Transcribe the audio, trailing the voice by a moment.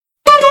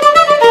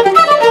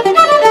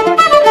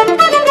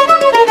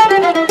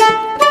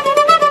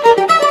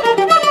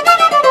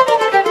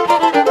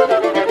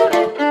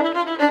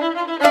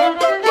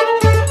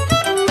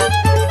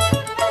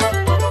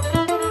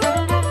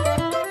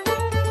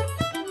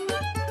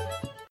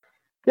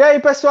E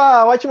aí,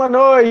 pessoal, ótima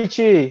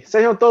noite!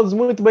 Sejam todos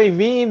muito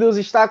bem-vindos.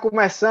 Está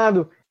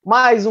começando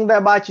mais um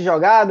Debate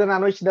Jogada na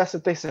noite dessa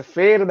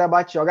terça-feira.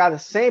 Debate Jogada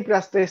sempre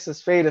às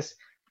terças-feiras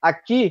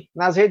aqui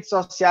nas redes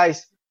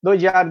sociais do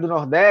Diário do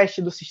Nordeste,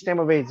 do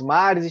Sistema Verdes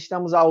Mares.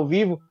 Estamos ao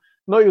vivo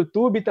no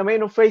YouTube e também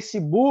no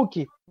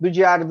Facebook do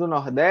Diário do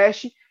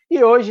Nordeste.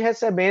 E hoje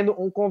recebendo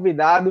um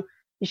convidado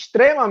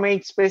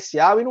extremamente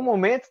especial e num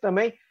momento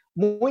também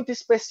muito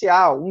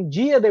especial. Um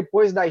dia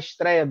depois da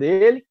estreia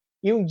dele,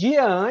 e um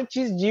dia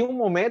antes de um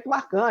momento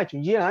marcante,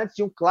 um dia antes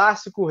de um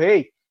clássico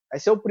rei. Vai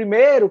ser o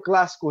primeiro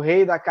clássico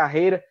rei da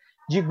carreira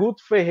de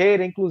Guto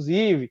Ferreira,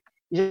 inclusive.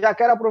 E já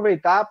quero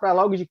aproveitar para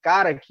logo de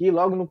cara aqui,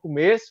 logo no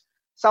começo,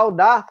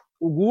 saudar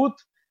o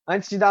Guto,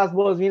 antes de dar as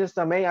boas-vindas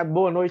também, a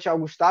boa noite ao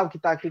Gustavo, que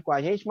está aqui com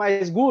a gente.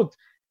 Mas, Guto,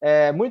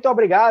 muito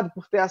obrigado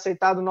por ter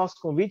aceitado o nosso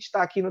convite,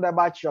 estar aqui no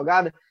Debate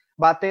Jogada,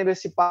 batendo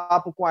esse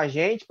papo com a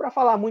gente, para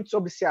falar muito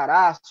sobre o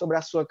Ceará, sobre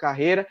a sua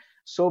carreira,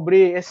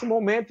 sobre esse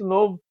momento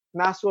novo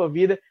na sua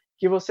vida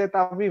que você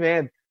está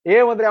vivendo.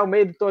 Eu, André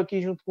Almeida, estou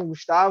aqui junto com o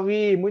Gustavo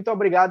e muito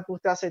obrigado por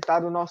ter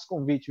aceitado o nosso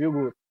convite, viu,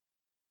 Guto?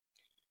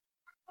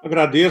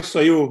 Agradeço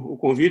aí o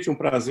convite, um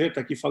prazer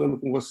estar aqui falando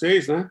com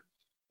vocês, né?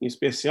 Em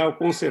especial,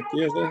 com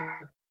certeza,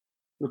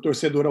 o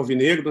torcedor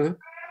alvinegro, né?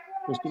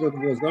 Torcedor do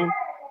Vozão.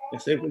 É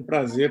sempre um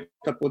prazer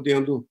estar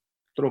podendo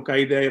trocar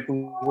ideia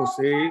com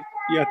vocês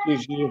e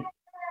atingir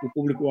o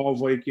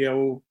público-alvo aí, que é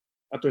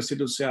a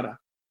torcida do Ceará.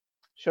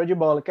 Show de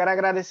bola. Quero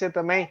agradecer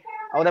também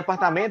ao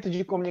Departamento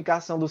de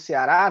Comunicação do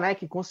Ceará, né,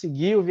 que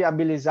conseguiu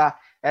viabilizar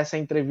essa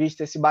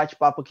entrevista, esse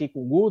bate-papo aqui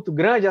com o Guto,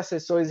 grande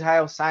assessor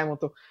Israel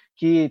Simonton,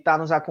 que está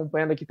nos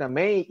acompanhando aqui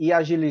também e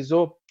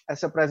agilizou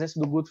essa presença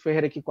do Guto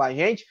Ferreira aqui com a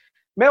gente.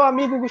 Meu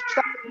amigo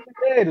Gustavo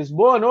Medeiros,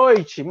 boa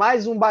noite.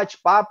 Mais um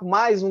bate-papo,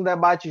 mais um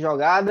debate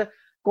jogada,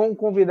 com um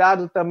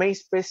convidado também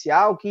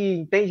especial que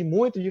entende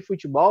muito de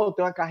futebol,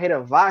 tem uma carreira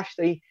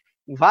vasta aí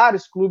em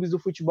vários clubes do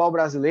futebol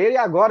brasileiro e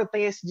agora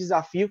tem esse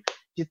desafio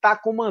de estar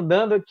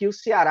comandando aqui o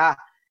Ceará.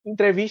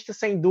 Entrevista,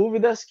 sem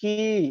dúvidas,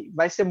 que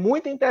vai ser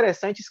muito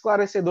interessante e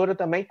esclarecedora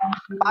também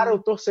para o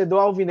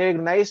torcedor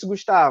alvinegro, não é isso,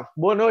 Gustavo?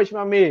 Boa noite,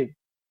 meu amigo.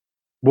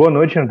 Boa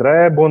noite,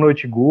 André. Boa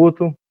noite,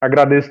 Guto.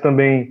 Agradeço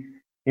também,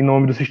 em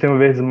nome do Sistema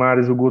Verdes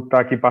Mares, o Guto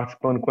estar aqui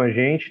participando com a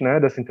gente, né,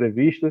 dessa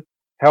entrevista.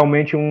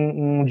 Realmente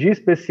um dia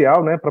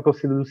especial, né, para a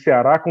torcida do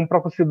Ceará, como para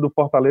a torcida do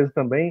Fortaleza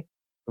também.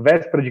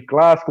 Véspera de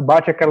clássico,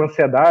 bate aquela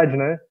ansiedade,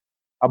 né?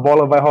 A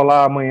bola vai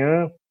rolar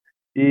amanhã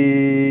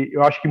e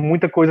eu acho que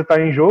muita coisa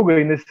está em jogo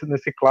aí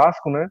nesse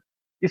clássico, né?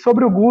 E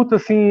sobre o Guto,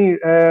 assim,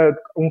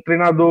 um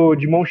treinador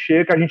de mão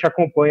cheia que a gente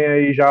acompanha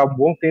aí já há um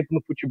bom tempo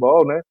no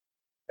futebol, né?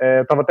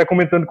 Eu estava até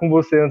comentando com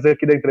você antes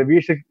aqui da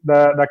entrevista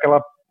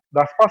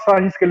das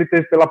passagens que ele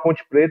teve pela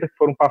Ponte Preta, que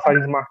foram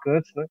passagens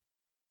marcantes, né?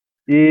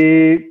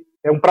 E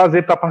é um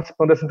prazer estar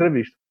participando dessa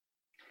entrevista.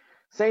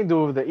 Sem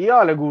dúvida. E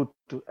olha,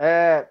 Guto,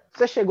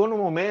 você chegou num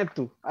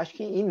momento, acho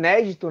que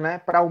inédito, né,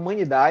 para a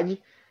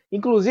humanidade.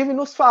 Inclusive,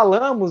 nos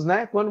falamos,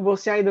 né, quando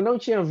você ainda não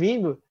tinha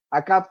vindo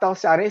à capital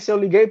cearense, eu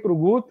liguei para o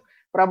Guto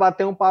para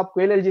bater um papo com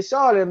ele. Ele disse: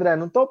 Olha, André,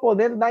 não estou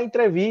podendo dar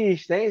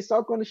entrevista, hein?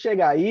 Só quando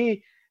chegar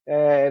aí.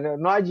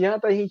 Não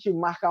adianta a gente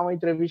marcar uma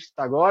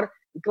entrevista agora.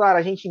 E claro,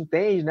 a gente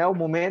entende, né? O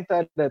momento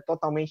é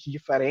totalmente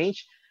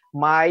diferente,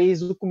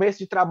 mas o começo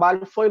de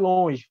trabalho foi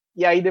longe.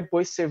 E aí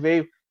depois você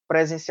veio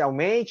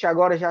presencialmente,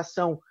 agora já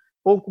são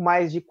pouco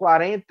mais de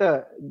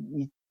 40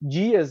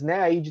 dias,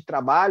 né, aí de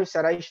trabalho. O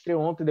Ceará estreou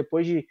ontem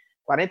depois de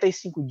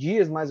 45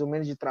 dias, mais ou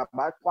menos, de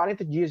trabalho,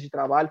 40 dias de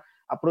trabalho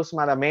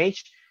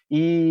aproximadamente.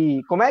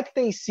 E como é que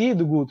tem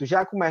sido, Guto,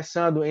 já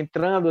começando,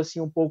 entrando assim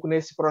um pouco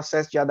nesse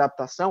processo de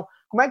adaptação,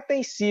 como é que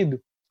tem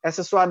sido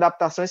essa sua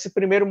adaptação, esse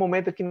primeiro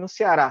momento aqui no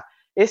Ceará?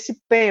 Esse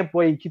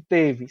tempo aí que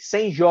teve,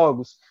 100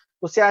 jogos,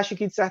 você acha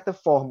que, de certa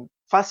forma,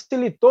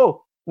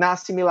 facilitou na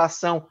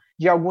assimilação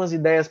de algumas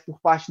ideias por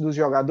parte dos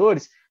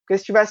jogadores? Porque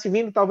se tivesse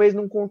vindo, talvez,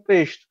 num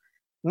contexto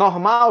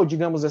normal,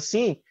 digamos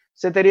assim,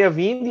 você teria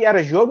vindo e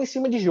era jogo em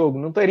cima de jogo,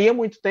 não teria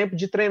muito tempo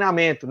de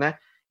treinamento, né?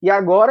 E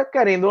agora,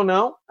 querendo ou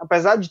não,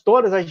 apesar de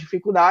todas as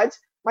dificuldades,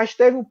 mas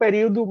teve um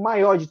período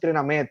maior de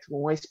treinamento,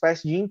 uma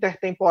espécie de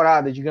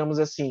intertemporada, digamos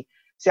assim.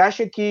 Você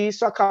acha que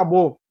isso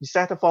acabou, de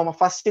certa forma,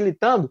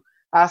 facilitando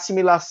a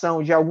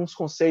assimilação de alguns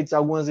conceitos,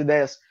 algumas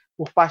ideias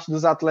por parte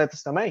dos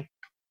atletas também?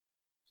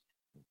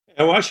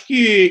 Eu acho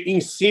que,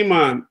 em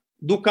cima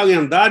do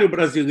calendário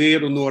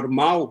brasileiro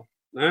normal,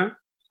 né,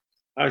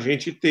 a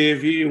gente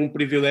teve um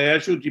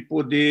privilégio de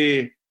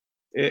poder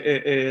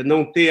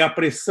não ter a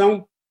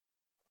pressão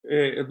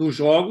dos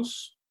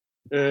jogos,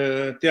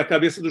 ter a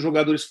cabeça dos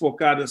jogadores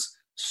focadas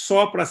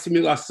só para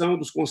assimilação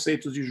dos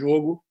conceitos de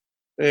jogo,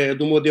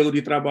 do modelo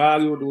de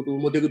trabalho, do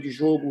modelo de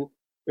jogo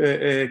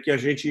que a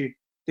gente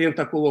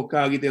tenta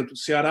colocar ali dentro do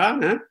Ceará,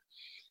 né?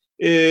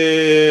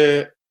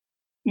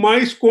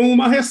 Mas com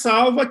uma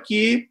ressalva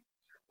que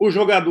os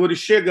jogadores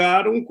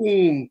chegaram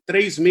com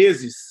 3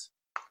 meses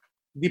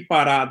de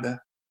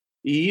parada.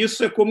 E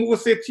isso é como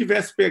você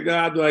tivesse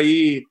pegado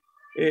aí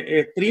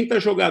 30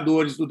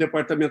 jogadores do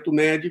departamento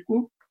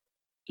médico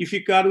que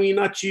ficaram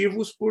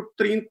inativos por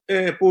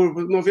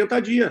 90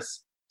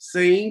 dias,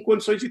 sem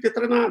condições de ter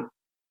treinado,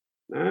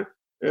 né?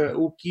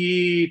 O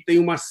que tem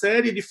uma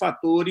série de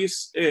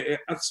fatores,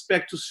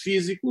 aspectos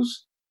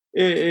físicos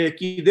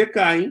que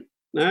decaem,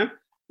 né?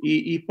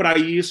 E para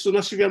isso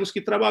nós tivemos que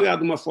trabalhar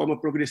de uma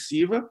forma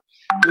progressiva.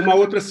 Uma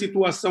outra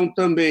situação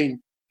também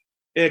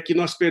é que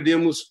nós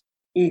perdemos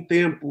um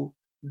tempo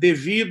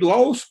devido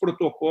aos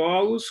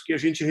protocolos que a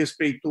gente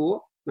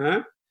respeitou,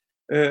 né?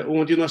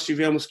 Onde nós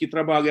tivemos que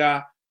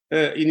trabalhar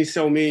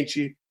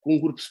inicialmente com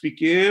grupos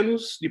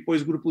pequenos,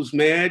 depois grupos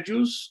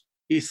médios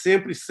e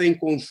sempre sem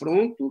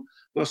confronto.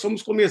 Nós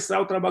fomos começar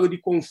o trabalho de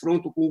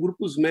confronto com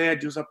grupos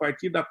médios a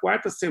partir da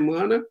 4ª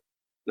semana,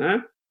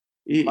 né?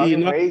 E nós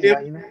temos,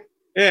 aí, né?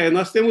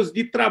 Nós temos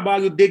de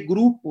trabalho de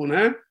grupo,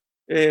 né?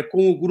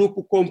 Com o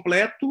grupo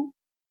completo,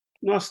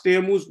 nós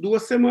temos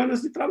 2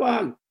 semanas de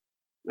trabalho,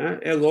 né?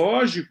 É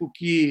lógico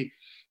que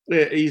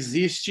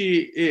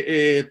existe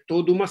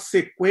toda uma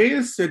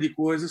sequência de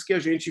coisas que a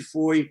gente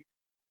foi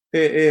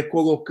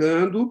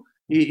colocando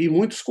e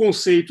muitos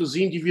conceitos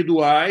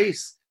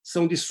individuais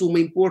são de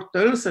suma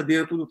importância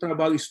dentro do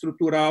trabalho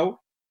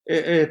estrutural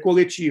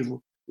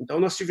coletivo. Então,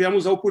 nós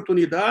tivemos a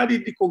oportunidade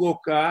de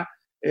colocar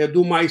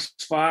do mais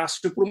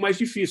fácil para o mais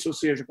difícil, ou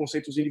seja,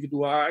 conceitos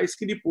individuais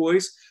que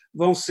depois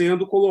vão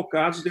sendo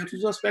colocados dentro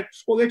dos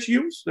aspectos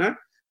coletivos, né?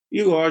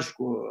 E,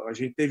 lógico, a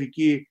gente teve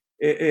que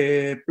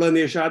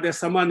planejar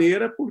dessa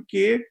maneira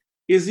porque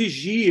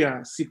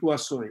exigia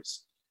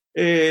situações.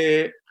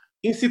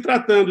 Em se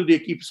tratando de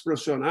equipes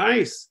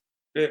profissionais,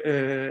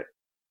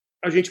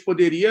 a gente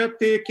poderia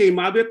ter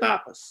queimado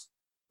etapas,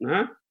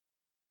 né?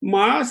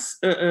 Mas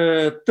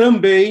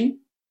também,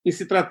 em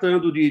se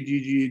tratando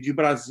de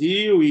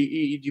Brasil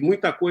e de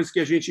muita coisa que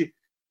a gente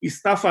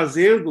está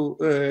fazendo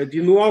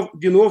de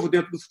novo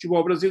dentro do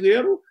futebol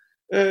brasileiro,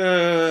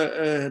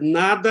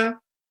 nada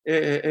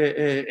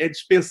é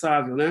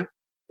dispensável, né?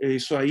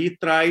 Isso aí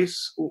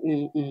traz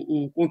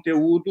um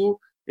conteúdo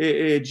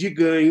de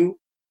ganho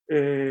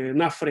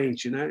na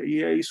frente, né?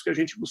 E é isso que a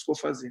gente buscou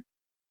fazer.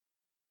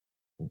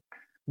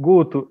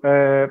 Guto,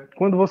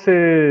 quando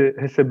você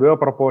recebeu a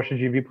proposta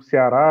de vir para o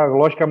Ceará,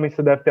 logicamente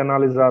você deve ter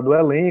analisado o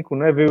elenco,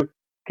 né? Ver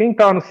quem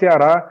está no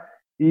Ceará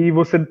e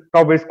você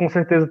talvez com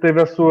certeza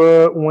teve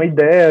uma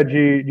ideia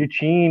de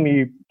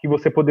time que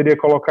você poderia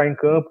colocar em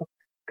campo.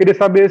 Queria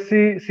saber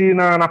se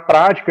na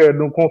prática,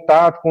 no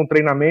contato com o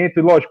treinamento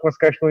e, lógico, com as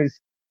questões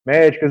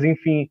médicas,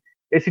 enfim,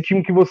 esse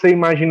time que você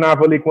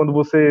imaginava ali quando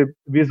você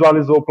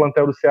visualizou o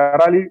plantel do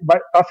Ceará, ele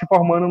está se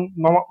formando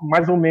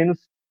mais ou menos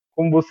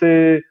como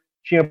você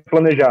tinha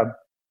planejado.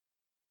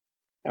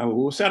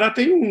 O Ceará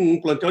tem um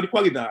plantel de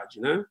qualidade,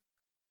 né?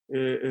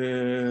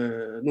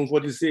 Não vou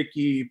dizer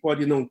que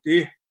pode não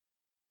ter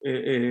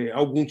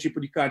algum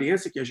tipo de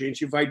carência que a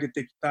gente vai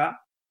detectar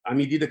à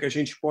medida que a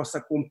gente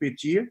possa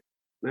competir,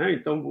 né?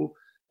 Então,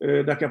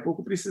 daqui a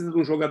pouco precisa de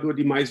um jogador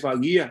de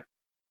mais-valia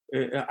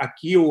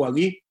aqui ou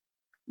ali.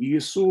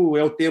 Isso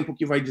é o tempo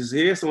que vai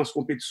dizer, são as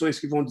competições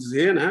que vão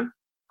dizer, né?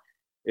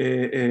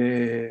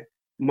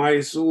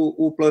 Mas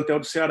o plantel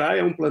do Ceará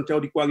é um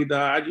plantel de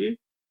qualidade,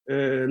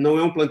 não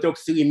é um plantel que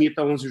se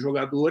limita a 11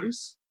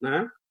 jogadores,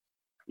 né?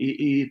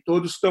 E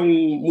todos estão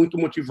muito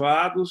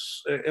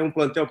motivados, é um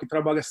plantel que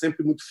trabalha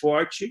sempre muito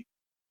forte,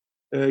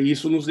 e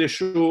isso nos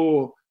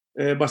deixou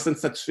bastante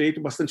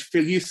satisfeito, bastante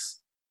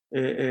feliz.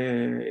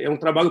 É um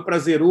trabalho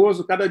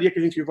prazeroso cada dia que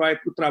a gente vai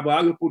para o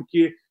trabalho,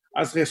 porque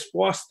as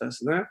respostas,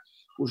 né?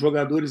 Os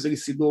jogadores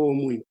eles se doam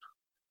muito.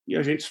 E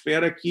a gente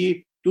espera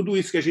que tudo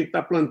isso que a gente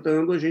está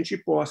plantando a gente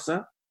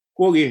possa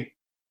colher.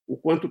 O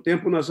quanto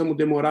tempo nós vamos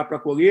demorar para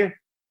colher,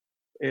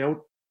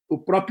 o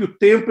próprio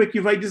tempo é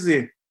que vai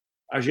dizer.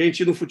 A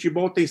gente no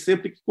futebol tem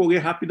sempre que colher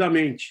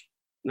rapidamente,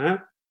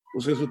 né?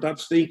 Os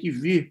resultados têm que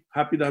vir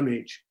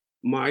rapidamente.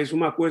 Mas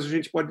uma coisa a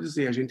gente pode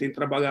dizer, a gente tem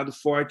trabalhado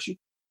forte,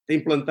 tem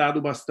plantado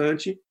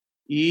bastante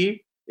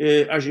e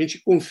a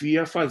gente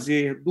confia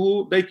fazer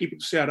da equipe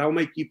do Ceará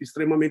uma equipe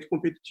extremamente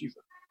competitiva.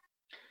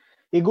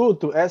 E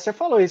Guto, você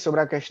falou aí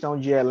sobre a questão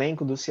de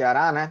elenco do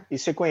Ceará, né? E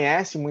você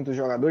conhece muitos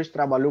jogadores,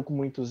 trabalhou com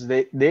muitos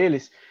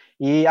deles,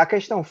 e a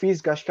questão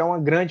física acho que é uma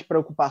grande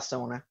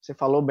preocupação, né? Você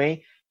falou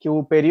bem que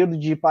o período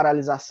de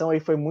paralisação aí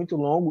foi muito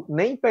longo,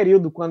 nem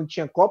período quando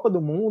tinha Copa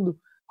do Mundo,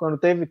 quando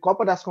teve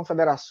Copa das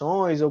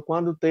Confederações, ou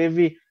quando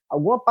teve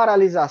alguma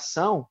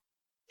paralisação,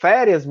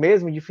 férias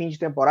mesmo de fim de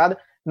temporada,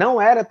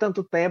 não era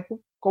tanto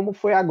tempo como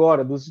foi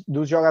agora,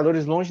 dos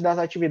jogadores longe das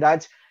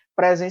atividades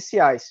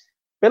presenciais.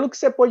 Pelo que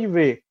você pôde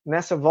ver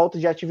nessa volta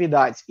de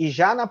atividades e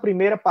já na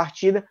primeira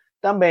partida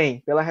também,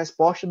 pela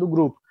resposta do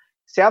grupo,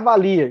 você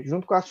avalia,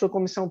 junto com a sua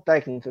comissão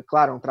técnica,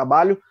 claro, é um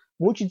trabalho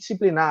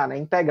multidisciplinar, né,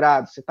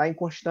 integrado, você está em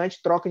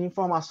constante troca de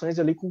informações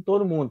ali com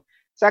todo mundo.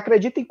 Você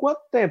acredita em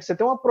quanto tempo? Você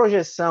tem uma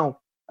projeção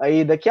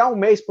aí, daqui a um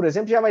mês, por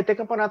exemplo, já vai ter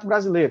Campeonato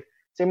Brasileiro.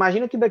 Você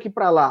imagina que daqui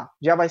para lá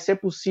já vai ser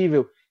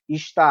possível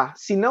estar,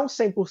 se não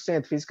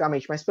 100%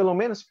 fisicamente, mas pelo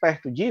menos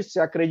perto disso? Você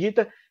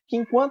acredita que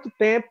em quanto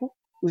tempo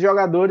os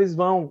jogadores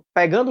vão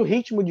pegando o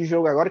ritmo de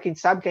jogo agora, que a gente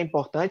sabe que é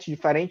importante,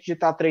 diferente de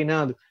estar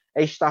treinando,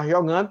 é estar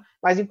jogando,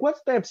 mas em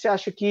quanto tempo você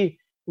acha que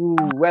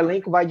o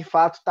elenco vai de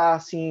fato estar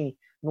assim,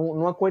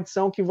 numa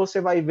condição que você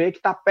vai ver que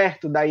está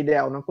perto da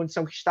ideal, numa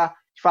condição que está,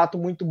 de fato,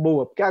 muito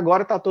boa? Porque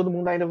agora está todo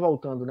mundo ainda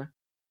voltando, né?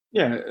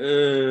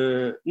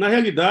 Na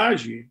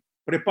realidade,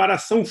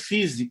 preparação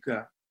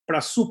física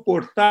para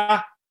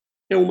suportar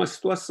é uma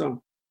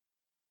situação.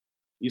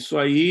 Isso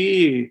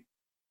aí,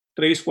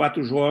 3,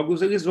 4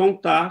 jogos, eles vão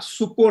estar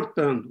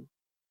suportando.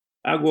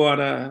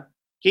 Agora,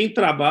 quem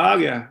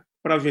trabalha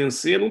para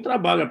vencer não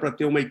trabalha para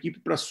ter uma equipe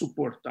para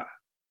suportar.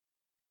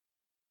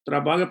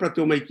 Trabalha para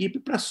ter uma equipe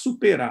para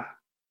superar.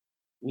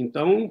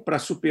 Então, para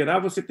superar,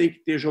 você tem que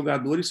ter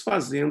jogadores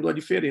fazendo a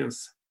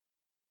diferença.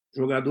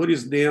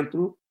 Jogadores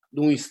dentro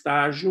de um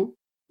estágio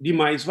de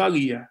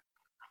mais-valia.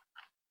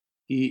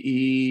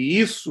 E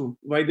isso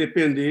vai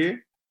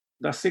depender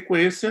da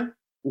sequência.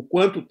 O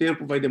quanto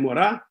tempo vai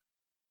demorar?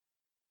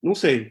 Não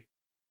sei.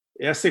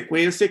 É a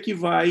sequência que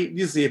vai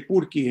dizer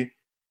por quê.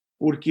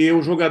 Porque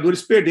os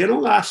jogadores perderam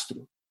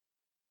lastro.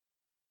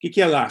 O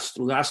que é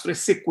lastro? Lastro é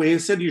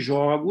sequência de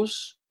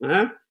jogos,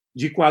 né,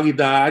 de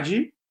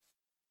qualidade,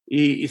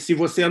 e se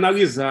você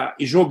analisar,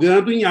 e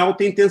jogando em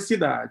alta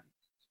intensidade.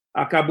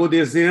 Acabou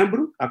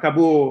dezembro,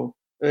 acabou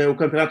o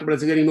Campeonato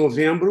Brasileiro em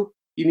novembro,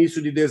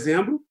 início de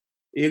dezembro,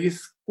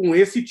 eles com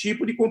esse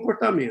tipo de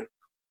comportamento.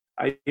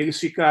 Aí eles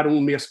ficaram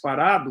um mês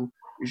parado,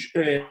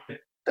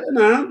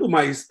 treinando,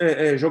 mas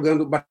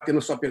jogando,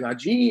 batendo sua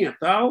peladinha e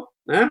tal,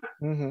 né?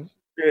 Uhum.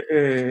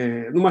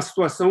 Numa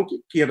situação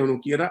que, queira ou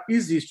não queira,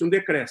 existe um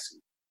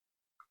decréscimo.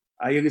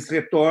 Aí eles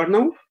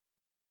retornam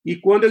e,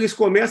 quando eles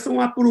começam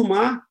a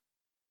aprumar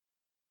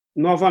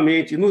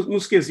novamente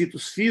nos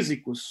quesitos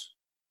físicos,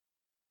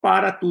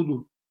 para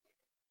tudo.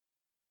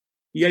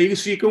 E aí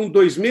eles ficam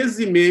 2 meses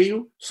e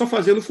meio só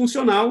fazendo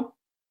funcional,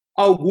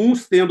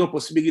 alguns tendo a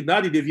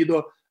possibilidade,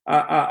 devido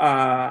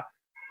a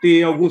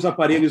ter alguns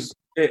aparelhos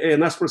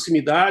nas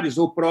proximidades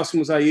ou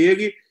próximos a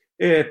ele,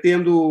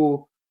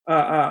 tendo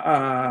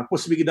a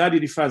possibilidade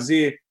de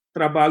fazer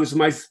trabalhos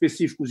mais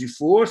específicos de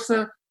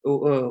força,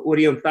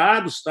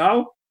 orientados,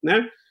 tal,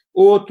 né?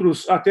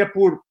 Outros, até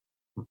por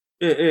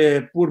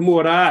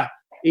morar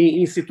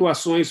em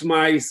situações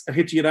mais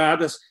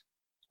retiradas,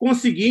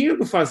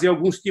 conseguindo fazer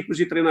alguns tipos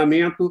de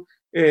treinamento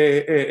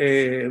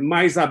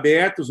mais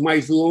abertos,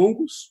 mais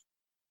longos,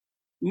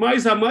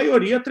 mas a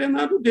maioria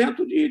treinando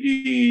dentro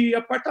de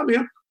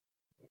apartamento,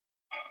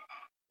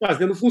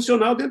 fazendo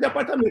funcional dentro de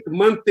apartamento,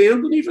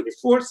 mantendo o nível de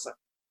força.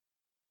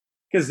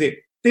 Quer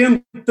dizer,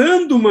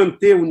 tentando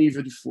manter o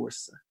nível de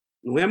força.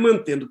 Não é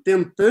mantendo,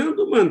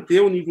 tentando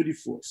manter o nível de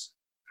força.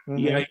 Uhum.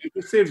 E aí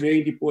você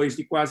vem, depois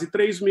de quase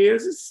 3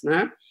 meses,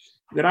 né?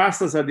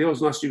 Graças a Deus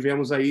nós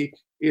tivemos aí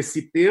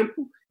esse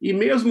tempo, e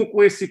mesmo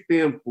com esse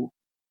tempo,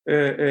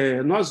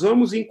 nós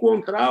vamos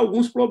encontrar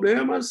alguns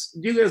problemas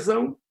de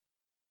lesão,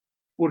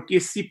 porque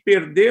se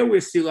perdeu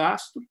esse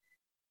lastro.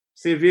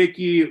 Você vê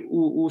que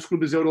os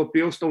clubes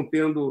europeus estão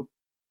tendo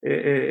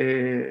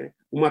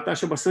uma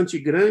taxa bastante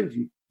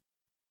grande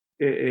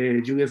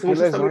de lesão,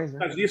 justamente por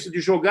causa disso,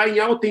 de jogar em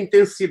alta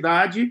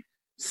intensidade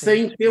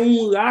sem ter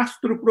um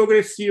lastro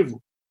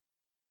progressivo,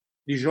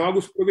 de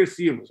jogos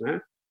progressivos,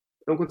 né?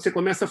 Então, quando você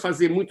começa a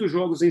fazer muitos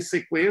jogos em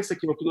sequência,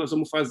 que é o que nós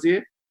vamos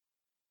fazer,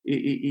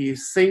 e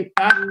sem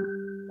estar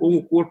com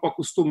o corpo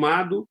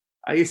acostumado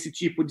a esse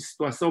tipo de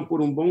situação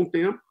por um bom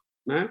tempo,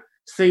 né?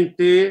 Sem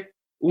ter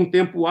um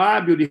tempo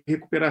hábil de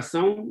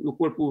recuperação, o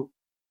corpo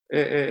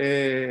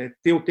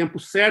ter o tempo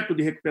certo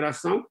de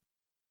recuperação,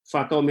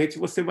 fatalmente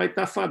você vai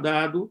estar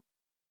fadado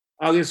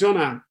a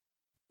lesionar.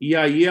 E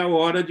aí é a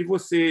hora de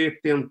você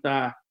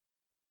tentar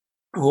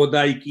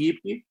rodar a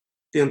equipe,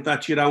 tentar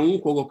tirar um,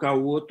 colocar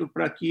o outro,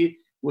 para que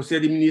você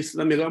administre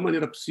da melhor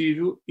maneira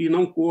possível e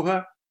não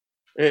corra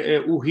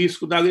o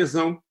risco da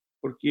lesão,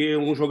 porque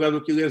um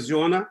jogador que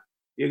lesiona,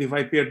 ele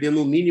vai perder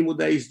no mínimo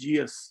 10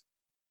 dias.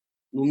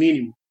 No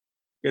mínimo.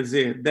 Quer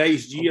dizer,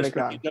 10 dias,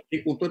 para quem já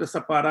tem com toda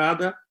essa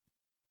parada,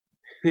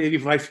 ele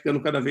vai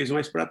ficando cada vez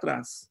mais para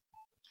trás.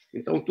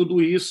 Então,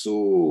 tudo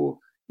isso,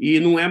 e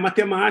não é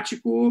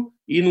matemático,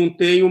 e não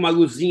tem uma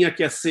luzinha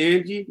que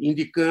acende,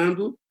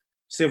 indicando.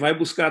 Você vai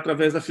buscar,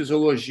 através da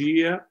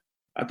fisiologia,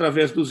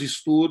 através dos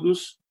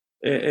estudos,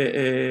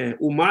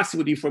 o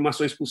máximo de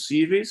informações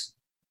possíveis,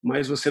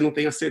 mas você não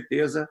tem a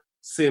certeza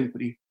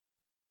sempre,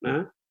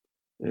 né?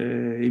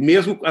 E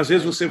mesmo, às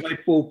vezes, você vai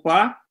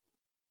poupar,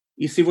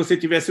 e se você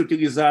tivesse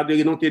utilizado,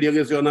 ele não teria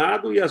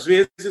lesionado, e às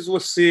vezes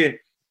você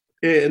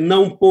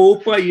não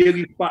poupa e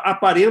ele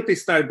aparenta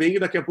estar bem e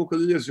daqui a pouco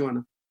ele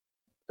lesiona.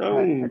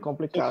 Então, é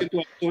complicado.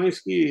 São situações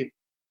que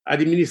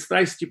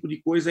administrar esse tipo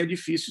de coisa é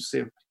difícil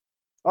sempre.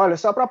 Olha,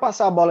 só para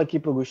passar a bola aqui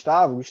para o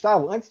Gustavo.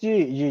 Gustavo, antes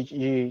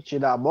de te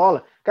dar a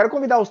bola, quero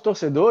convidar os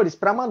torcedores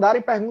para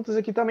mandarem perguntas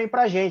aqui também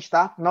para a gente,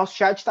 tá? Nosso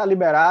chat está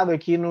liberado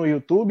aqui no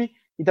YouTube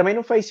e também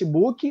no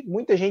Facebook.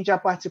 Muita gente já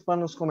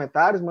participando nos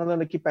comentários,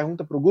 mandando aqui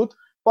pergunta para o Guto.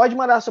 Pode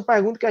mandar a sua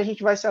pergunta que a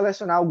gente vai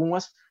selecionar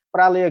algumas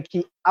para ler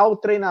aqui ao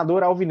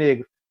treinador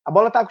alvinegro. A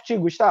bola está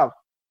contigo, Gustavo.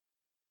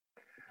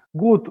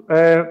 Guto,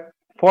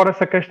 fora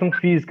essa questão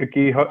física,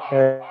 que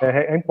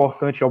é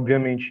importante,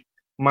 obviamente,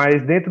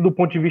 mas dentro do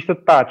ponto de vista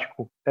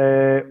tático,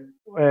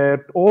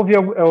 houve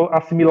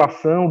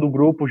assimilação do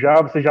grupo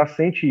já? Você já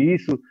sente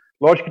isso?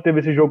 Lógico que teve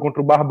esse jogo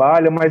contra o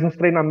Barbalha, mas nos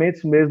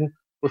treinamentos mesmo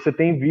você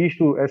tem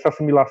visto essa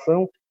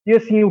assimilação? E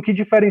assim, o que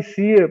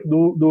diferencia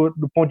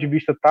do ponto de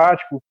vista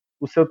tático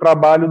o seu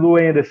trabalho do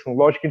Anderson?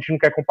 Lógico que a gente não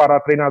quer comparar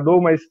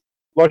treinador, mas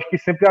lógico que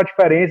sempre há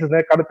diferenças,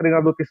 né? Cada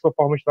treinador tem sua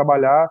forma de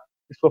trabalhar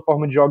e sua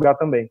forma de jogar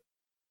também.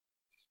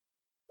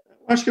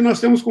 Acho que nós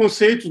temos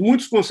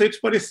muitos conceitos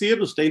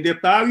parecidos, tem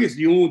detalhes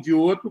de um de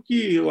outro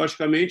que,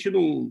 logicamente,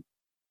 não...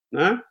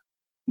 Né?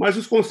 Mas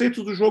os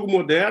conceitos do jogo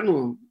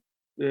moderno,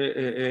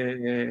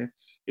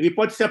 ele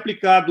pode ser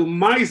aplicado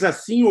mais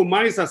assim ou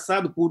mais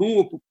assado por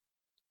um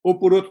ou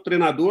por outro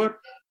treinador,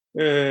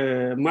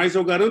 mas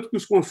eu garanto que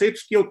os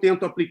conceitos que eu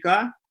tento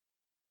aplicar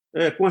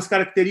com as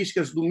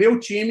características do meu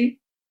time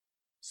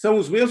são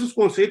os mesmos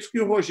conceitos que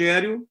o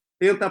Rogério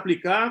tenta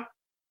aplicar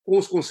com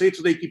os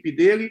conceitos da equipe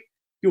dele,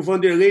 que o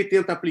Vanderlei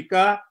tenta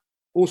aplicar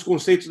com os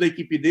conceitos da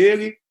equipe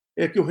dele,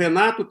 que o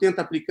Renato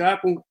tenta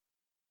aplicar com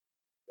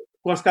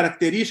as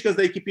características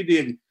da equipe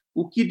dele.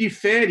 O que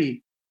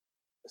difere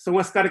são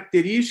as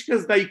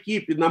características da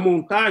equipe, na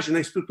montagem, na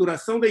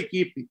estruturação da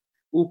equipe,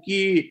 o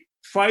que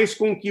faz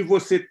com que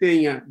você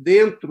tenha,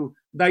 dentro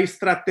da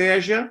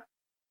estratégia,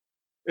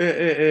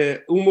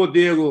 um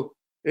modelo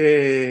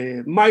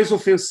mais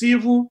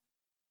ofensivo,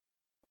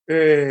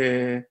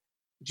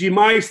 de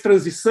mais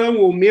transição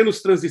ou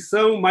menos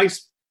transição,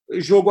 mais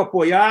jogo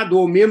apoiado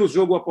ou menos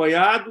jogo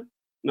apoiado,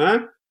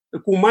 né?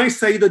 Com mais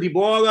saída de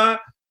bola,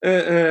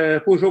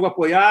 com jogo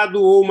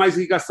apoiado ou mais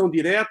ligação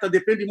direta,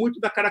 depende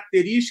muito da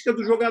característica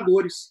dos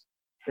jogadores.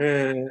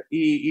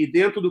 E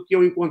dentro do que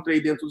eu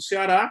encontrei dentro do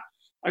Ceará,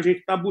 a gente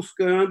está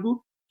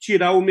buscando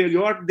tirar o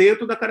melhor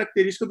dentro da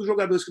característica dos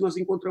jogadores que nós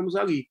encontramos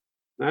ali,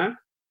 né?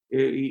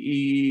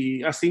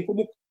 E assim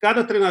como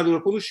cada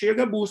treinador, quando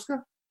chega,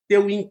 busca ter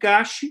o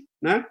encaixe,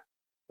 né?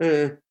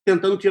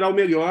 Tentando tirar o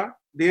melhor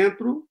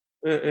dentro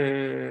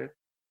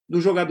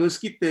dos jogadores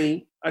que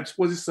tem à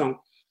disposição.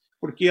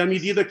 Porque à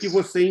medida que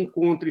você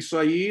encontra isso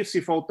aí,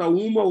 se falta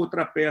uma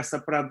outra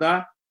peça para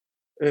dar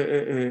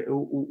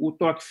o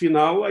toque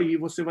final, aí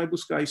você vai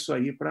buscar isso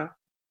aí para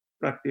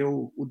ter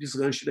o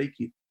deslanche da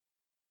equipe.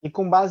 E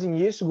com base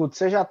nisso, Guto,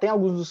 você já tem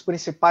alguns dos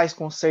principais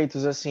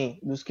conceitos, assim,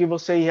 dos que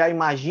você já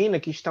imagina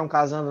que estão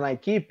casando na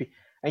equipe?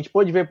 A gente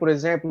pode ver, por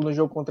exemplo, no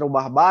jogo contra o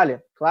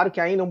Barbalha, claro que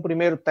ainda é um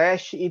primeiro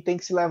teste e tem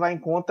que se levar em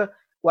conta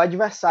o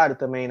adversário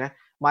também, né?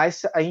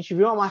 Mas a gente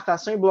viu uma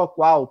marcação em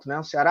bloco alto, né?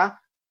 O Ceará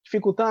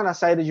dificultando a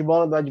saída de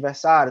bola do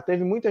adversário,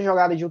 teve muita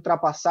jogada de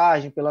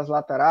ultrapassagem pelas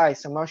laterais,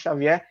 Samuel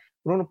Xavier,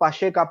 Bruno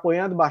Pacheco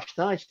apoiando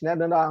bastante, né?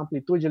 Dando a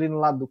amplitude ali no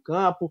lado do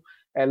campo,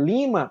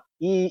 Lima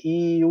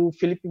e o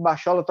Felipe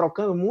Bachola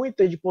trocando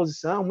muito de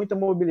posição, muita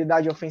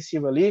mobilidade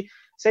ofensiva ali.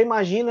 Você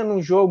imagina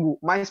num jogo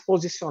mais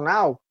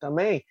posicional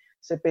também,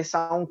 você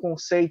pensar um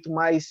conceito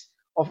mais,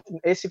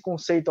 esse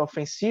conceito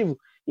ofensivo,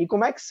 e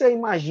como é que você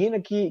imagina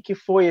que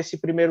foi esse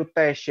primeiro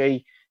teste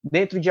aí,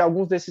 dentro de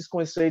alguns desses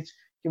conceitos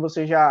que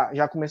você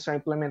já começou a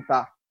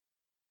implementar?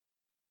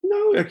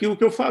 Não, é aquilo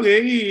que eu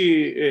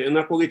falei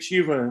na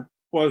coletiva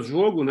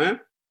pós-jogo, né?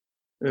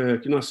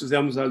 Que nós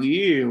fizemos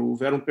ali,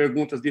 houveram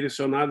perguntas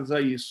direcionadas a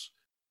isso.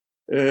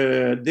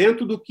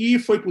 Dentro do que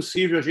foi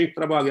possível a gente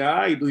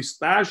trabalhar e do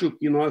estágio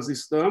que nós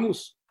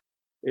estamos,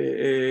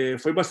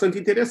 foi bastante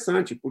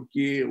interessante,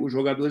 porque os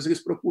jogadores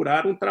eles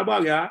procuraram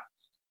trabalhar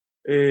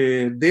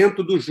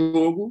dentro do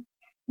jogo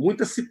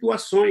muitas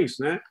situações,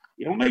 né?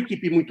 É uma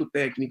equipe muito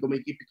técnica, uma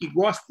equipe que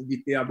gosta de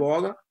ter a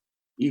bola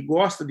e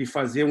gosta de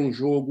fazer um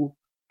jogo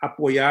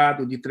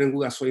apoiado, de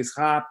triangulações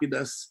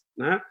rápidas,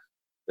 né?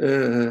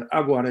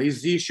 Agora,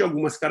 existem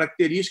algumas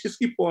características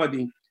que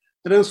podem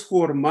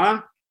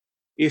transformar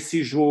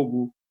esse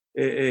jogo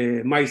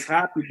mais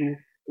rápido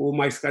ou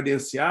mais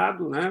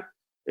cadenciado, né?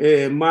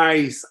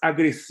 Mais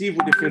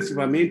agressivo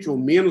defensivamente ou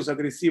menos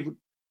agressivo.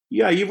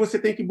 E aí você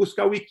tem que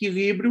buscar o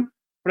equilíbrio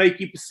para a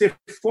equipe ser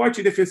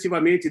forte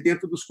defensivamente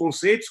dentro dos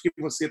conceitos que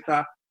você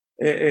está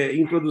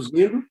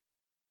introduzindo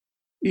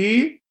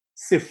e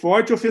ser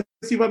forte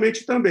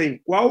ofensivamente também.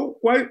 Qual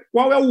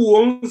é o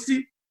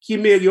 11 que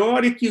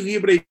melhor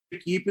equilibra a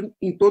equipe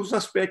em todos os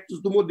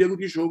aspectos do modelo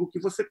de jogo que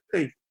você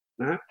tem,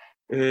 né?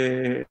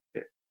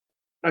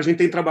 A gente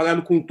tem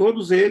trabalhado com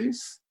todos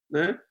eles,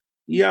 né?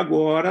 E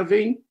agora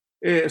vem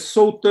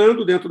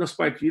soltando dentro das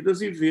partidas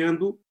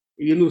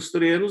e nos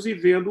treinos e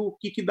vendo o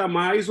que dá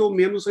mais ou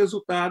menos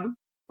resultado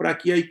para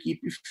que a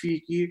equipe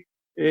fique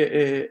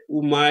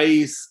o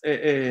mais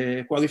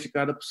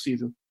qualificada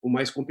possível, o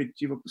mais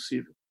competitiva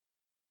possível.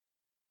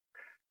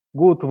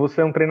 Guto,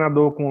 você é um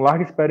treinador com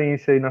larga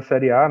experiência aí na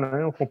Série A,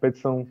 né? Uma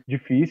competição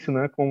difícil,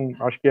 né?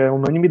 Acho que é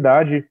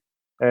unanimidade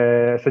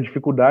essa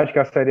dificuldade que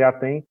a Série A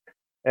tem.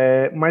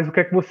 Mas o que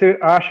é que você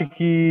acha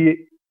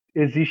que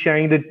existe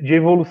ainda de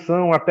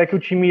evolução até que o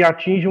time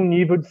atinja um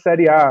nível de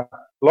Série A?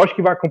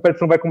 Lógico que a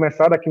competição vai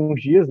começar daqui a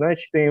uns dias, né? A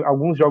gente tem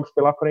alguns jogos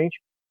pela frente,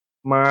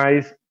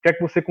 mas o que é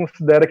que você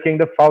considera que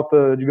ainda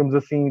falta, digamos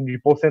assim, de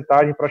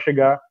porcentagem para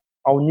chegar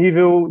ao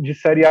nível de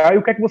Série A? E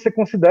o que é que você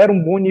considera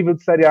um bom nível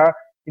de Série A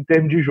em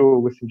termos de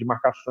jogo, assim, de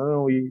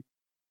marcação e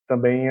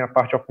também a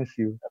parte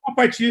ofensiva.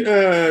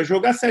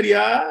 Jogar a Série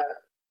A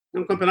é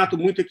um campeonato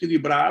muito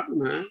equilibrado,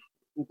 né?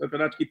 Um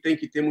campeonato que tem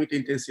que ter muita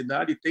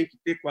intensidade, tem que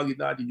ter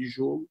qualidade de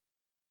jogo,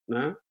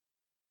 né?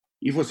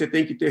 E você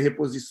tem que ter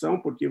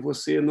reposição, porque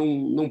você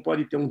não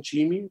pode ter um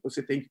time,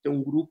 você tem que ter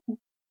um grupo.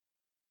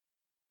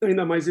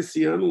 Ainda mais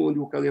esse ano, onde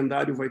o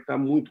calendário vai estar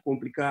muito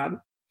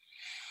complicado,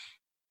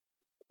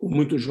 com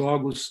muitos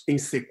jogos em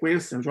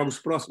sequência, jogos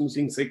próximos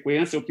em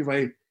sequência, o que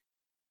vai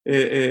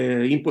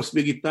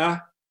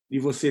impossibilitar de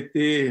você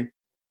ter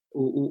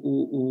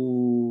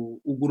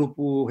o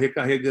grupo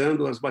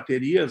recarregando as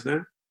baterias,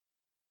 né?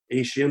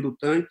 Enchendo o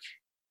tanque.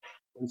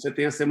 Quando você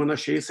tem a semana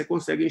cheia, você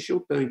consegue encher o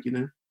tanque,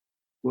 né?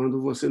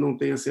 Quando você não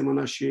tem a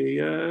semana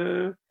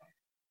cheia,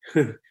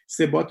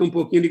 você bota um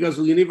pouquinho de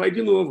gasolina e vai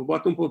de novo,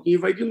 bota um pouquinho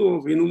e vai de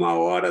novo. E numa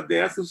hora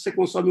dessas, você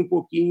consome um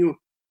pouquinho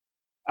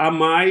a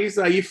mais,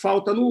 aí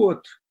falta no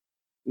outro.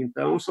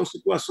 Então, são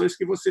situações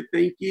que você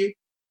tem que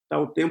estar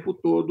o tempo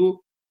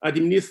todo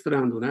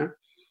administrando, né?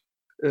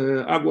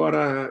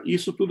 Agora,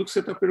 isso tudo que você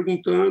está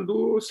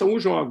perguntando são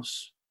os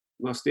jogos.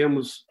 Nós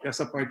temos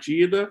essa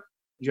partida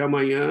de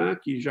amanhã,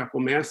 que já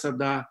começa a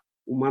dar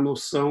uma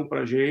noção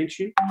para a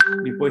gente.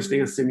 Depois tem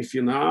a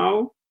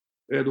semifinal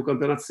do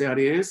Campeonato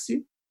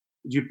Cearense.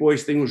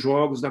 Depois tem os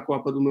jogos da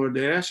Copa do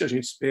Nordeste. A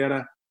gente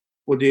espera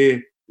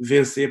poder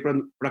vencer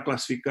para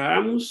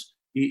classificarmos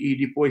e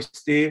depois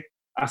ter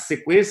a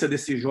sequência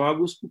desses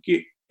jogos,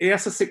 porque é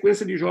essa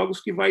sequência de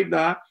jogos que vai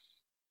dar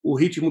o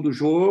ritmo do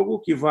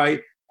jogo, que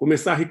vai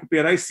começar a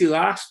recuperar esse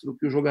lastro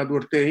que o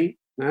jogador tem,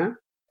 né?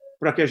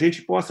 Para que a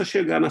gente possa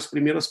chegar nas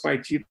primeiras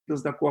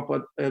partidas da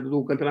Copa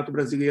do Campeonato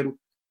Brasileiro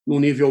num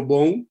nível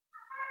bom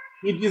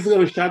e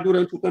deslanchar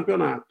durante o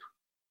campeonato.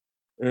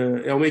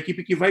 É uma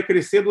equipe que vai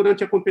crescer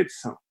durante a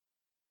competição.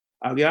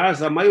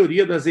 Aliás, a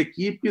maioria das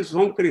equipes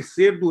vão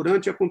crescer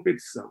durante a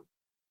competição.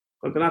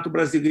 O Campeonato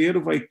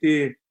Brasileiro vai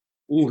ter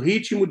um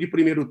ritmo de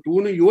primeiro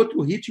turno e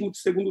outro ritmo de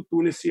segundo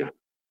turno esse ano.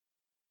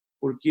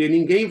 Porque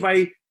ninguém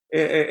vai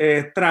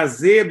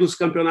trazer dos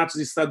campeonatos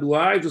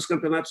estaduais, dos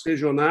campeonatos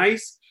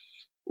regionais,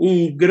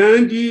 um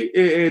grande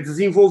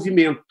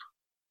desenvolvimento.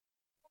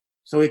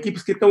 São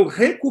equipes que estão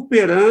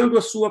recuperando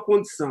a sua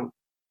condição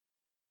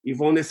e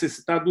vão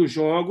necessitar dos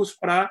jogos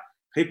para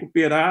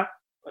recuperar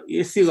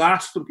esse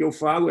lastro que eu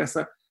falo,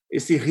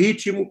 esse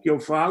ritmo que eu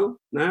falo,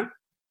 né?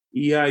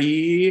 E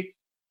aí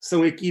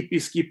são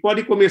equipes que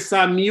podem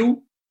começar a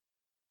 1000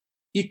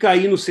 e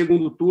cair no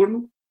segundo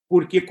turno,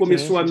 porque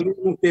começou a 1000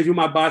 e não teve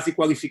uma base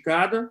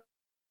qualificada,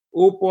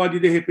 ou pode,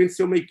 de repente,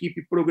 ser uma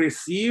equipe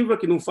progressiva,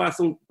 que não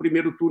faça um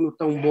primeiro turno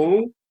tão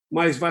bom,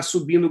 mas vai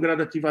subindo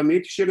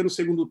gradativamente, chega no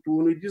segundo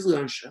turno e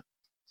deslancha.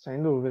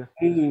 Sem dúvida.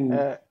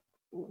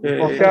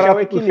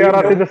 O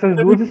Ceará teve essas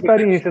duas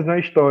experiências na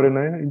história,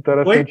 né?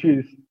 Interessante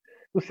isso.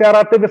 O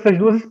Ceará teve essas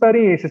duas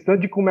experiências,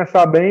 tanto de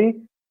começar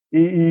bem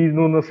e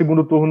no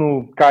segundo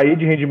turno cair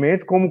de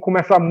rendimento, como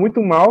começar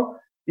muito mal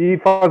e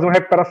fazer uma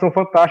recuperação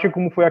fantástica,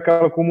 como foi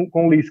aquela com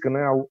o Lisca,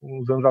 né? Há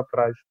uns anos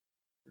atrás.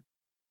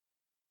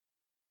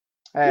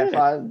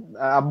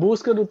 A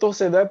busca do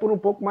torcedor é por um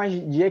pouco mais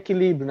de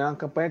equilíbrio, né? Uma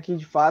campanha que,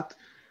 de fato,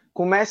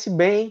 comece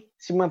bem,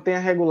 se mantenha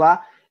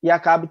regular e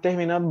acabe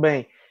terminando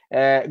bem.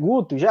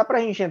 Guto, já para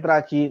a gente entrar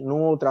aqui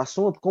num outro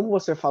assunto, como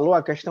você falou,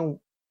 a questão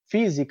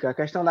física, a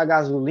questão da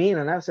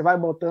gasolina, né? Você vai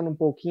botando um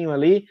pouquinho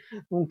ali,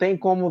 não tem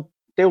como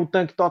ter o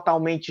tanque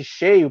totalmente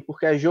cheio,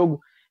 porque é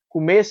jogo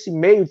começo e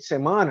meio de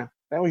semana.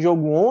 É um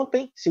jogo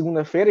ontem,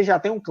 segunda-feira, e já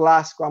tem um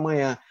clássico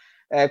amanhã.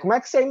 Como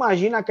é que você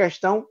imagina a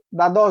questão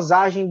da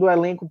dosagem do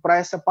elenco para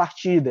essa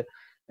partida?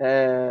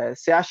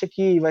 Você acha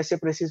que vai ser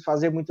preciso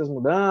fazer muitas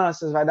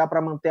mudanças? Vai dar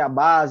para manter a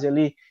base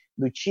ali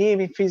do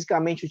time?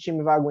 Fisicamente o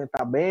time vai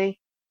aguentar bem?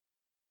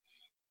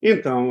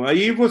 Então,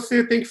 aí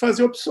você tem que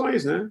fazer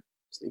opções, né?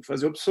 Você tem que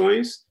fazer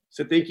opções,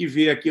 você tem que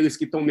ver aqueles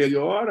que estão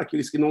melhor,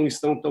 aqueles que não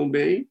estão tão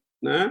bem,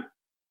 né?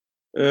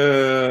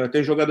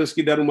 Tem jogadores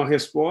que deram uma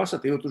resposta,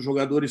 tem outros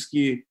jogadores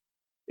que,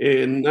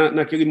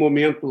 naquele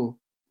momento,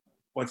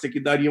 pode ser que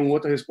dariam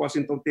outra resposta,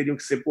 então teriam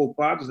que ser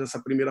poupados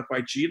nessa primeira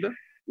partida,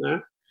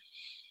 né?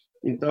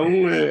 Então,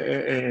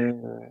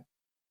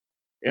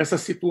 essa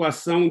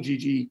situação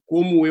de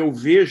como eu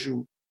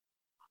vejo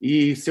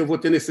e se eu vou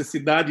ter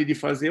necessidade de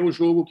fazer, é o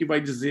jogo que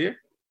vai dizer,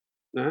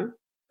 né?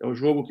 É o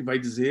jogo que vai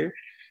dizer.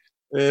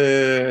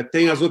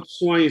 Tem as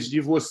opções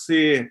de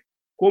você,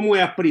 como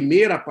é a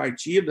primeira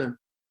partida,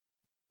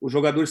 os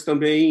jogadores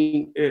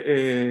também,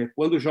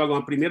 quando jogam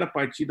a primeira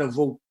partida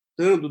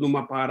voltando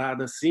numa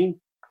parada assim,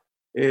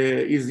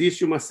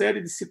 existe uma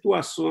série de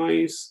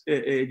situações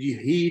de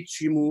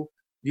ritmo,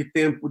 de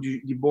tempo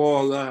de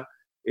bola,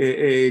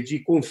 de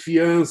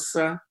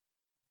confiança,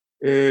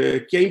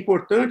 que é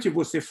importante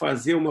você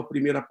fazer uma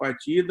primeira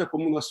partida,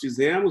 como nós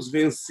fizemos,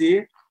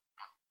 vencer,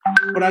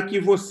 para que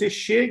você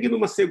chegue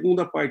numa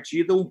segunda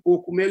partida um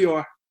pouco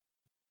melhor,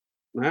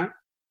 né?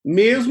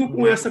 Mesmo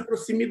com essa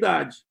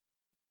proximidade.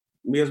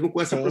 Mesmo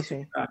com essa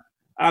proximidade.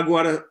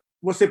 Agora,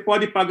 você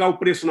pode pagar o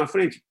preço na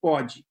frente?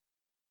 Pode.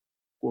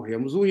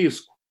 Corremos o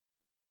risco.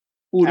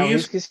 O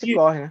risco que se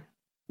corre, né?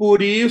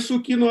 Por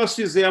isso que nós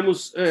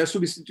fizemos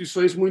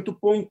substituições muito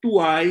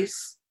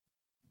pontuais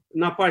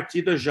na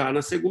partida já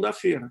na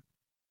segunda-feira.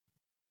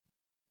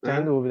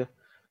 Sem dúvida.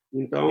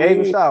 Então, e aí,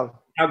 Gustavo?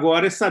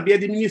 Agora é saber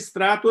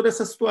administrar toda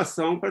essa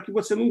situação para que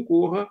você não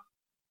corra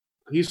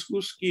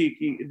riscos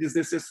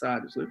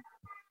desnecessários, né?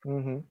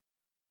 Uhum.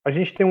 A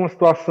gente tem uma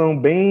situação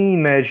bem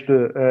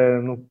inédita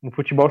no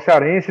futebol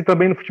cearense e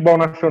também no futebol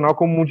nacional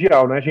como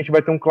mundial, né? A gente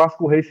vai ter um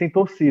clássico rei sem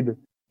torcida.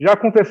 Já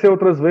aconteceu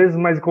outras vezes,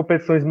 mas em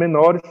competições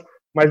menores,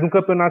 mas no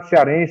campeonato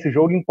cearense,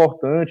 jogo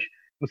importante.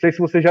 Não sei se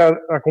você já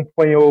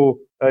acompanhou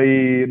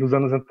aí nos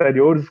anos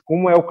anteriores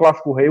como é o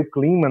clássico rei, o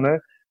clima, né?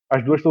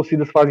 As duas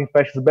torcidas fazem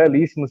festas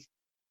belíssimas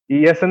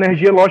e essa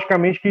energia,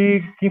 logicamente,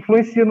 que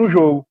influencia no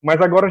jogo.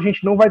 Mas agora a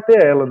gente não vai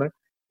ter ela, né?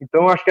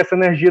 Então, acho que essa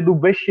energia do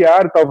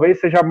vestiário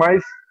talvez seja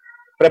mais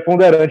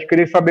preponderante.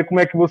 Queria saber como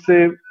é que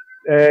você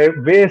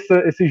vê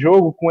esse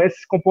jogo com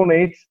esses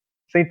componentes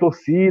sem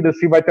torcida,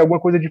 se vai ter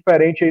alguma coisa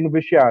diferente aí no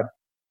vestiário.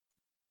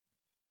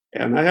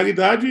 Na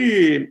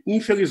realidade,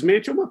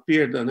 infelizmente, é uma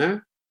perda,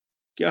 né?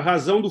 Que a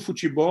razão do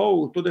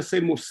futebol, toda essa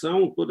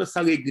emoção, toda essa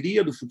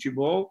alegria do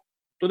futebol,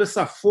 toda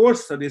essa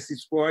força desse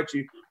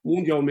esporte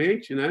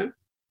mundialmente, né?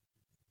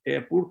 É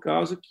por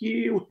causa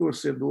que o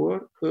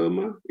torcedor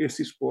ama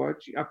esse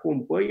esporte,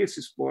 acompanha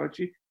esse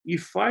esporte e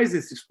faz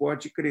esse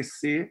esporte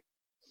crescer,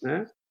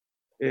 né?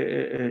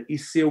 E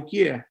ser o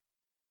que é.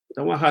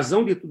 Então, a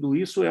razão de tudo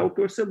isso é o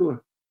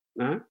torcedor,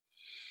 né?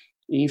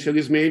 E,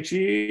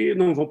 infelizmente,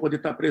 não vão poder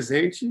estar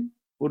presentes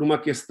por uma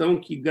questão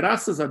que,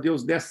 graças a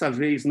Deus, dessa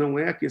vez não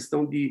é a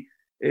questão de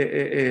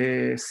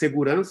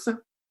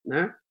segurança,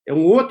 né? É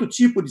um outro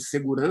tipo de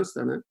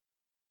segurança, né?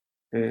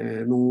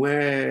 Não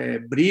é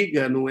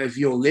briga, não é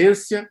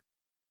violência,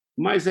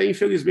 mas é,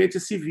 infelizmente,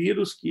 esse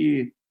vírus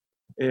que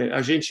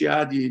a gente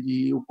há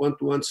de o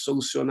quanto antes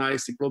solucionar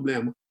esse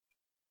problema.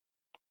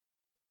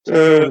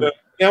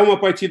 É uma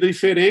partida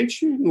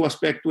diferente no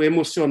aspecto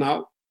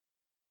emocional,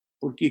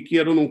 porque,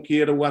 queira ou não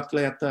queira, o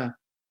atleta,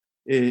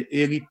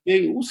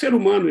 o ser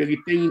humano,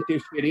 ele tem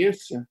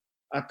interferência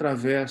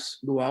através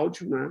do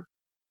áudio, né?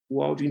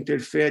 O áudio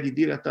interfere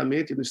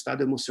diretamente no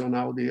estado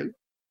emocional dele,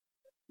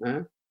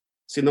 né?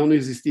 Senão não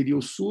existiria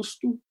o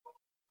susto,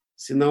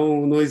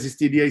 senão não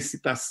existiria a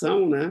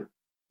excitação, né?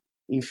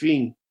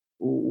 Enfim,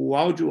 o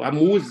áudio, a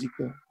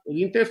música,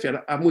 ele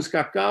interfere. A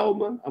música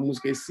calma, a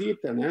música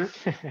excita, né?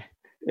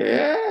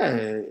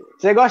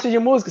 Você gosta de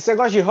música? Você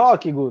gosta de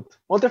rock, Guto?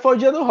 Ontem foi o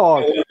dia do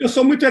rock. Eu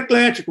sou muito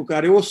eclético,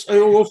 cara. Eu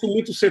ouço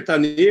muito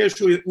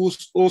sertanejo,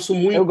 ouço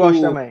muito... Eu gosto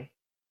também.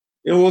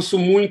 Eu ouço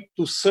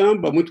muito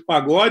samba, muito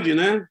pagode,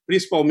 né?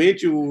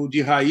 Principalmente o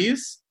de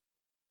raiz.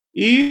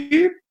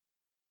 E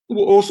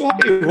ouço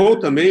rock and roll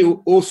também,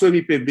 ouço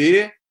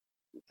MPB.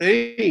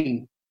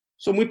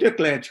 Sou muito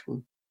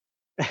eclético.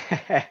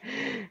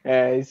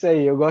 Isso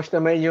aí. Eu gosto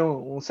também de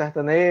um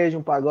sertanejo,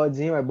 um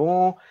pagodezinho, é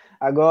bom.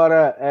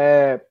 Agora,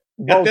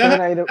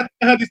 voltando ainda... A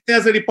terra de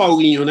César e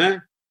Paulinho,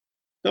 né?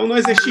 Então,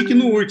 nós é chique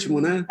no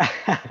último, né?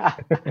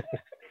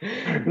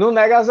 Não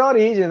nega as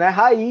origens, né?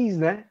 Raiz,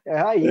 né? É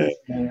raiz.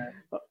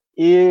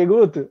 E,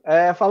 Guto,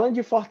 falando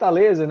de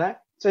Fortaleza, né?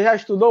 Você já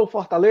estudou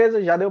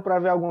Fortaleza? Já deu para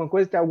ver alguma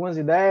coisa, ter algumas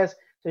ideias?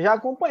 Você já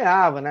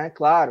acompanhava, né?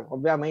 Claro,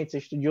 obviamente, você é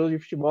estudioso de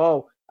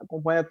futebol,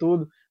 acompanha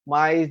tudo,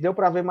 mas deu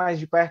para ver mais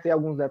de perto aí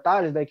alguns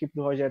detalhes da equipe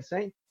do Rogério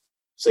Ceni?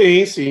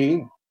 Sim,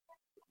 sim.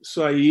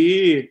 Isso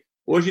aí,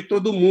 hoje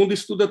todo mundo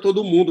estuda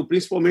todo mundo,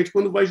 principalmente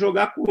quando vai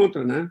jogar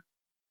contra, né?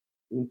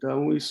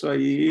 Então, isso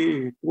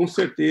aí, com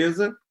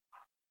certeza,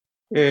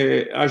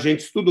 a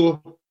gente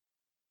estudou.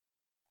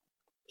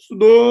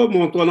 Estudou,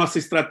 montou a nossa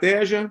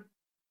estratégia.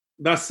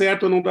 Dá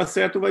certo ou não dá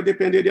certo vai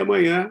depender de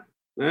amanhã,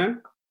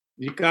 né?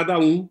 De cada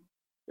um,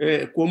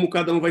 como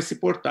cada um vai se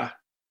portar.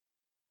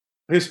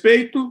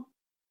 Respeito,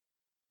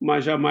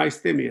 mas jamais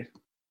temer.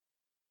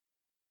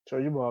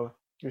 Show de bola.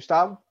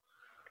 Gustavo?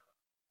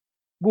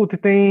 Guto,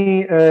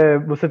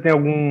 você tem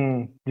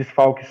algum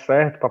desfalque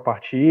certo para a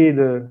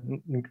partida?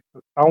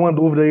 Há uma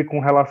dúvida aí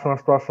com relação à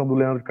situação do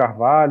Leandro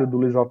Carvalho, do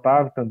Luiz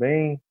Otávio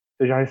também?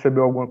 Você já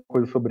recebeu alguma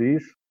coisa sobre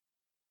isso?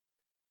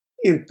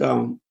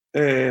 Então,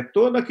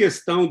 toda a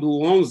questão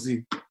do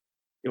 11,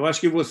 eu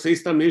acho que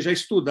vocês também já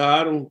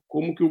estudaram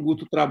como que o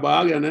Guto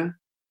trabalha, né?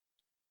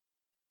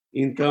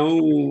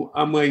 Então,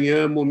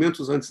 amanhã,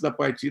 momentos antes da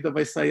partida,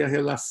 vai sair a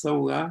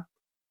relação lá.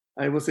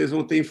 Aí vocês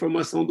vão ter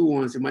informação do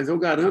 11, mas eu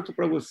garanto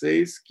para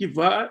vocês que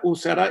o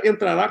Ceará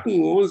entrará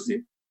com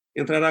 11,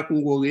 entrará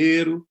com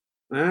goleiro,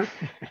 né?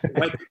 Não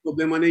vai ter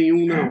problema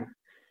nenhum, não.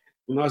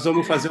 Nós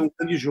vamos fazer um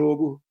grande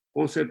jogo,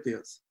 com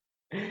certeza.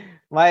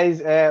 Mas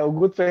o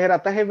Guto Ferreira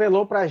até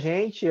revelou para a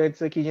gente,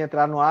 antes aqui de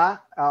entrar no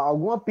ar,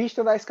 alguma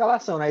pista da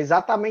escalação, né?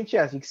 Exatamente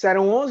essa, que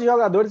serão 11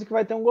 jogadores e que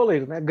vai ter um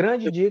goleiro, né?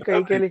 Grande dica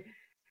aí que ele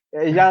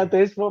já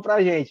antecipou para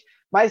a gente.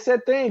 Mas você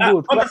tem,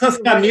 Guto... Todas as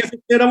camisas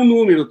terão um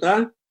número,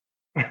 tá?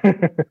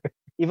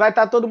 E vai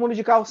estar todo mundo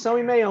de calção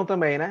e meião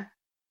também, né?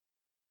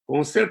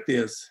 Com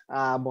certeza.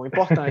 Ah, bom,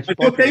 importante.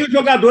 Eu tenho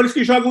jogadores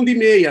que jogam de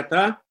meia,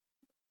 tá?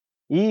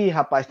 Ih,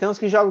 rapaz, tem uns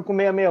que jogam com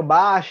meia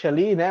baixa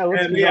ali, né?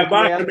 Outros que Meia jogam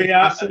baixa,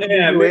 acima do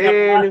joelho.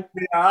 meia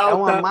É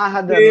uma alta,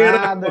 marra feira,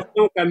 danada.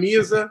 calção,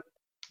 camisa.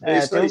 É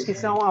isso Tem aí. uns que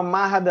são uma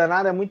marra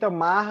danada, é muita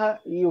marra,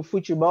 e o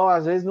futebol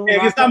às vezes não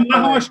Eles amarram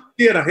acompanha. a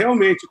chuteira,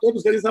 realmente.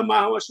 Todos eles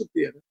amarram a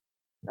chuteira.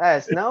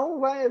 Senão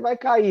vai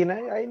cair,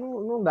 né? Aí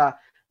não dá.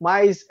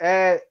 Mas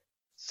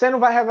você não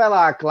vai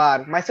revelar,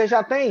 claro. Mas você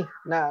já tem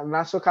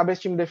na sua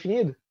cabeça time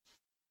definido?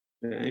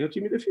 É o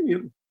time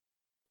definido.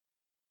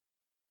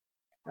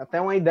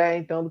 Até uma ideia,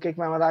 então, do que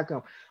vai mandar a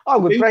campo. Ó,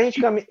 Guto, pra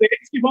gente caminhar.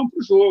 Que vão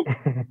pro jogo.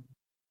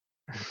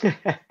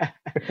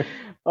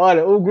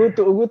 Olha, o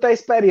Guto é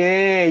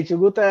experiente, o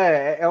Guto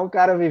é um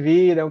cara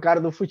vivido, é um cara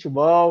do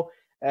futebol,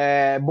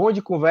 bom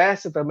de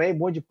conversa também,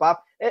 bom de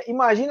papo.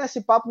 Imagina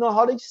esse papo numa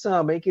roda de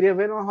samba, hein? Queria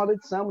ver numa roda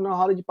de samba, numa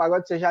roda de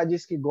pagode, você já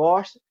disse que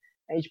gosta.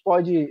 A gente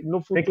pode,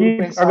 no futuro,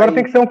 pensar agora aí.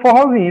 tem que ser um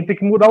forrozinho, tem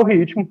que mudar o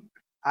ritmo.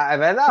 É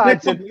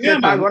verdade, você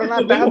tá agora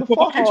na terra do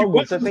forró. A gente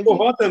gosta do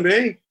forró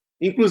também.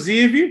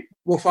 Inclusive,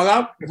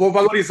 vou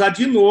valorizar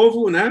de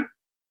novo, né?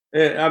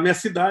 A minha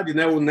cidade,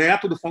 né? O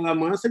neto do Fala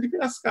Mansa é de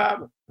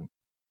Piracicaba.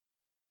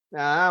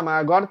 Mas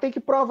agora tem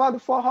que provar do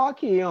forró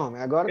aqui, homem.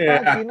 Agora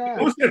tá aqui na.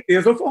 Com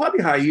certeza, é um forró de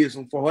raiz,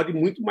 um forró de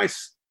muito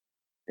mais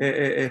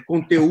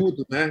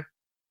conteúdo, né?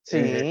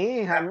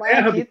 Sim,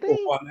 mas aqui tem.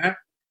 Forró, né?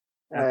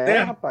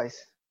 Rapaz.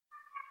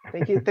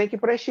 Tem que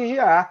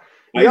prestigiar.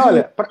 Mas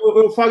olha,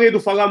 eu falei do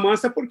Fala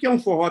Mansa porque é um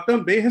forró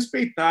também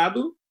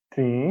respeitado.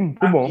 Sim,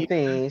 muito bom.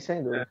 Sim,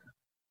 sem dúvida.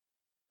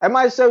 É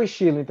mais o seu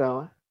estilo,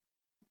 então, né?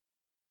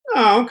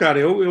 Não, cara,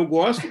 eu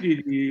gosto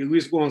de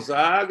Luiz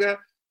Gonzaga,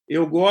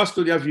 eu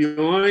gosto de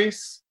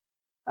Aviões.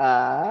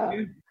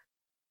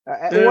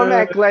 O homem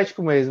é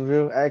eclético mesmo,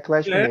 viu? É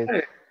eclético mesmo.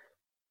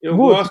 Eu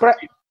gosto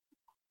de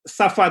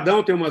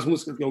Safadão, tem umas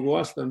músicas que eu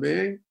gosto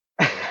também.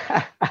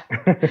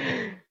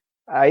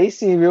 Aí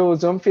sim, viu?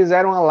 Os homens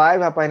fizeram uma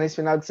live, rapaz, nesse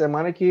final de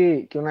semana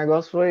que o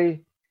negócio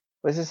foi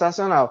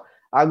sensacional.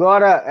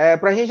 Agora,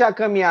 para a gente já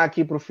caminhar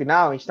aqui para o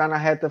final, a gente está na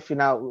reta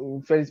final,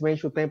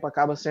 infelizmente o tempo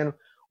acaba sendo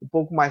um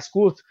pouco mais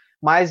curto,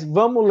 mas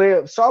vamos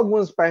ler só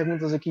algumas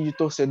perguntas aqui de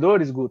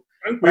torcedores, Guto,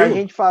 para a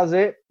gente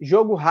fazer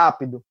jogo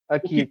rápido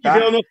aqui, o que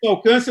tiver ao nosso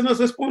alcance, nós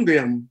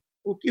respondemos.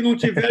 O que não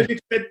tiver, a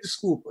gente pede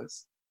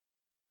desculpas.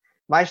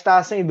 Mas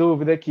tá, sem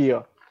dúvida aqui,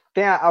 ó.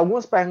 Tem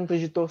algumas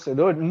perguntas de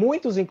torcedores,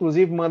 muitos,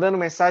 inclusive, mandando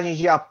mensagens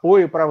de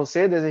apoio para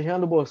você,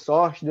 desejando boa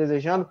sorte,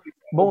 desejando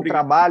bom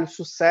trabalho,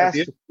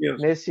 sucesso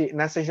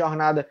nessa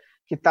jornada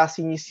que está se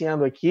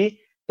iniciando aqui.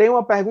 Tem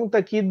uma pergunta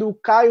aqui do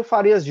Caio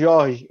Farias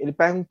Jorge. Ele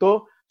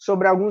perguntou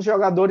sobre alguns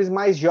jogadores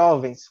mais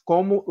jovens,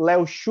 como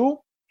Léo Chu,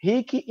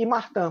 Rick e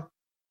Martin.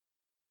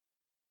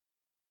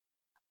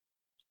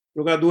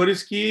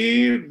 Jogadores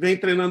que vêm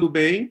treinando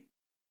bem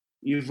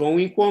e vão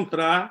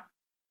encontrar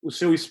o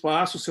seu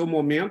espaço, o seu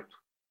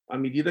momento, à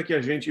medida que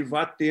a gente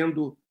vá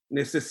tendo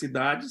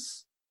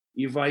necessidades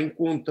e vai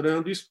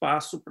encontrando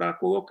espaço para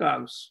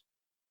colocá-los.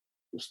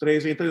 Os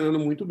três vêm treinando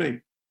muito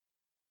bem.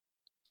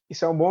 E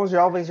são bons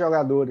jovens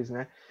jogadores,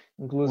 né?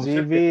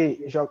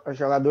 Inclusive,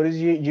 jogadores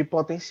de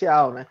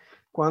potencial, né?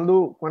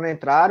 Quando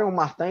entraram, o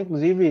Martin,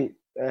 inclusive,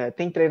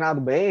 tem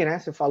treinado bem, né?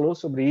 Você falou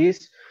sobre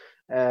isso.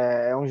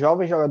 É um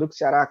jovem jogador que o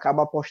Ceará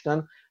acaba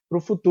apostando para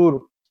o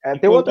futuro.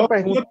 Tem outra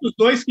pergunta. Outros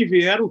dois que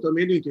vieram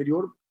também do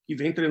interior, que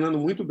vem treinando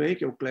muito bem,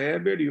 que é o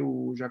Kleber e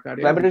o Jacaré.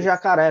 Kleber e o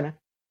Jacaré, né?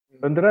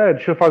 André,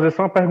 deixa eu fazer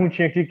só uma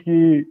perguntinha aqui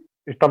que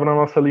estava na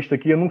nossa lista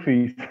aqui e eu não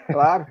fiz.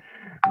 Claro.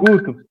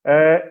 Guto,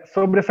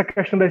 sobre essa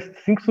questão das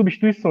 5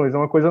 substituições, é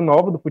uma coisa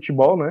nova do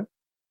futebol, né?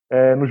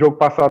 No jogo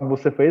passado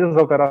você fez as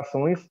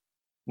alterações,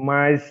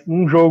 mas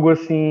um jogo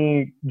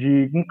assim,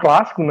 um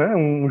clássico, né?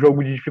 Um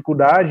jogo de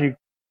dificuldade,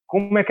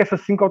 como é que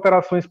essas 5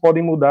 alterações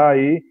podem mudar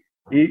aí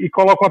e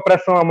coloca uma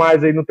pressão a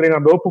mais aí no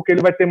treinador, porque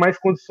ele vai ter mais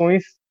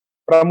condições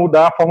para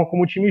mudar a forma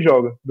como o time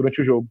joga durante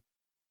o jogo.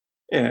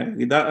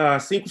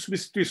 As 5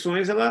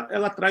 substituições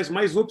ela traz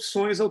mais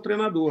opções ao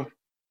treinador.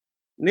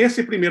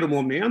 Nesse primeiro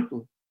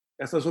momento,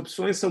 essas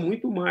opções são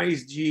muito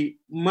mais de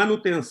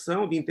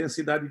manutenção de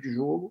intensidade de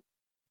jogo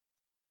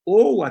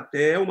ou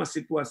até uma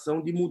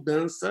situação de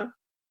mudança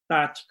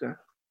tática,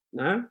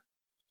 né?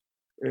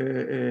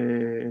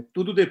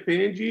 Tudo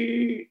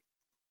depende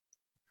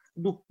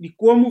de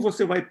como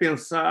você vai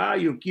pensar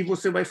e o que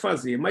você vai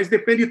fazer, mas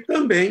depende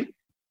também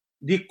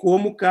de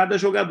como cada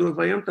jogador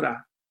vai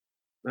entrar,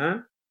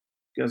 né?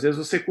 Porque às vezes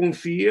você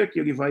confia que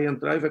ele vai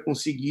entrar e vai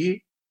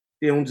conseguir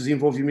ter um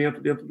desenvolvimento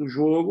dentro do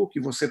jogo que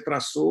você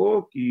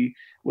traçou, que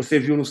você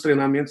viu nos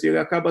treinamentos, e ele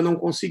acaba não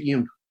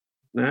conseguindo,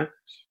 né?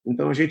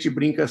 Então a gente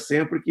brinca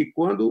sempre que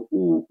quando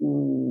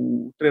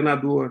o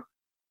treinador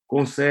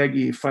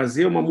consegue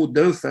fazer uma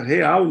mudança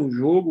real no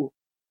jogo,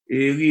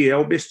 ele é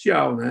o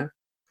bestial, né?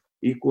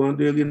 E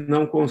quando ele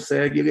não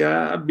consegue, ele é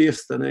a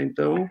besta, né?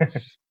 Então,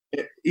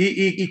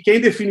 e quem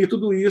define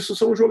tudo isso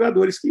são os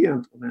jogadores que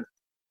entram, né?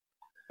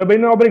 Também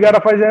não é obrigado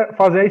a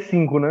fazer as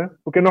 5, né?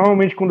 Porque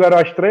normalmente quando eram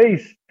as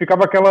 3,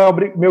 ficava aquela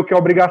meio que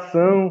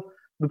obrigação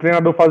do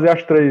treinador fazer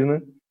as 3,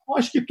 né? Eu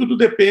acho que tudo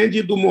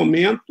depende do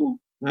momento,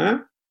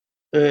 né?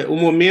 O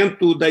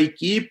momento da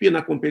equipe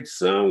na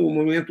competição, o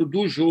momento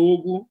do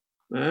jogo,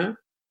 né?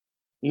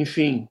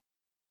 Enfim,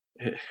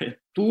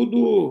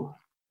 tudo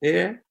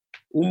é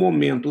o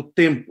momento, o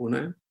tempo,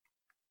 né?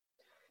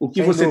 O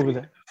que Sem você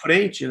dúvida. tem à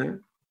frente, né?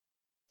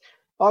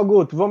 Ó,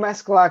 Guto, vou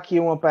mesclar aqui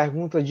uma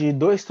pergunta de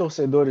 2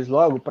 torcedores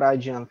logo para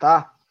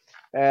adiantar,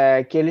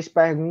 que eles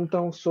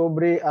perguntam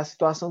sobre a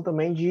situação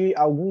também de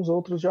alguns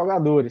outros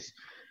jogadores.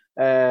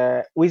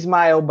 O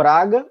Ismael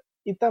Braga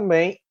e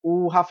também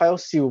o Rafael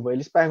Silva.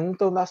 Eles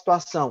perguntam da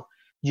situação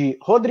de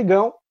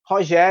Rodrigão,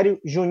 Rogério,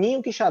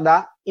 Juninho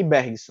Quixadá e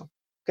Bergson. O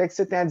que é que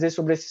você tem a dizer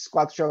sobre esses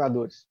 4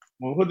 jogadores?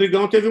 Bom, o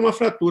Rodrigão teve uma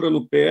fratura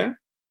no pé,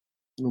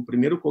 no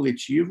primeiro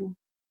coletivo,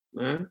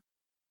 né?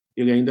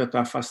 Ele ainda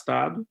está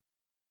afastado,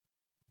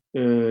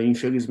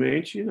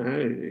 infelizmente,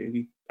 né?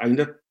 Ele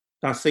ainda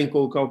está sem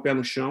colocar o pé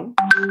no chão,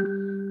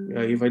 e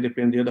aí vai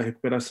depender da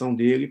recuperação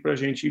dele para a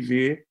gente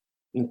ver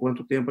em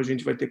quanto tempo a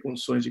gente vai ter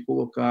condições de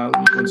colocá-lo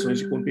em condições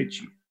de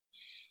competir.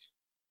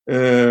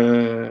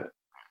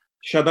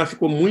 Quixadá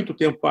ficou muito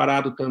tempo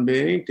parado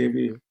também,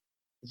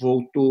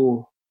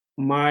 voltou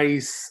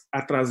mais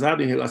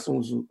atrasado em relação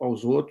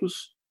aos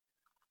outros,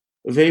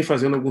 vem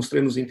fazendo alguns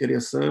treinos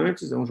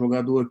interessantes, é um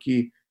jogador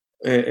que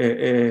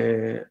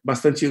é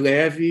bastante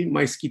leve,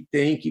 mas que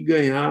tem que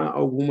ganhar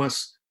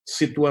algumas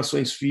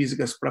situações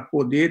físicas para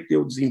poder ter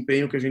o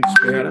desempenho que a gente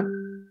espera,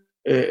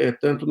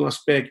 tanto no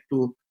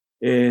aspecto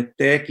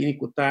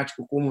técnico,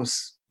 tático, como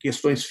as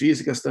questões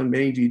físicas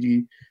também,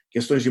 de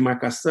questões de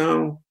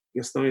marcação,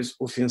 questões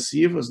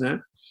ofensivas,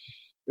 né,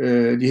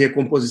 de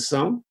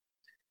recomposição.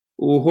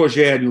 O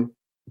Rogério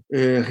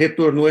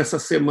retornou essa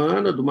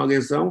semana de uma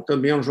lesão,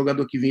 também é um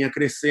jogador que vinha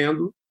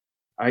crescendo,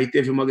 aí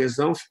teve uma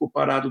lesão, ficou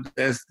parado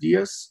 10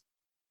 dias,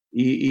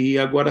 e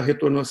agora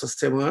retornou essa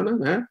semana,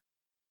 né?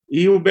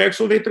 E o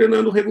Bergson vem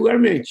treinando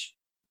regularmente,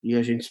 e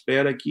a gente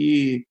espera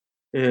que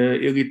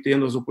ele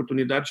tendo as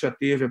oportunidades, já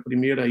teve a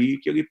primeira aí,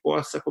 que ele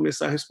possa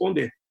começar a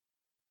responder.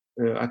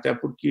 Até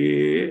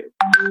porque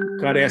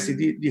carece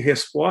de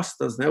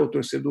respostas, né? O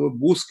torcedor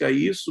busca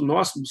isso,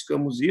 nós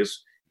buscamos isso,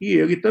 e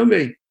ele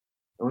também.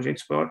 Então, a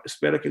gente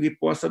espera que ele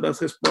possa dar as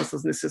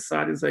respostas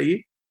necessárias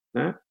aí,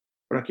 né?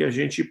 Para que a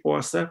gente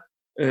possa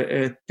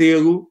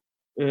tê-lo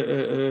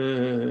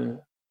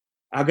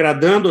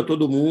agradando a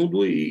todo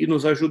mundo e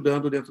nos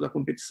ajudando dentro da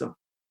competição.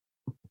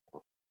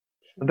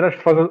 André, deixa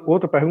eu fazer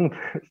outra pergunta.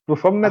 Estou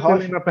só me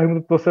metendo na pergunta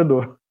do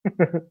torcedor.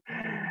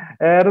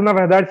 Era, na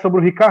verdade, sobre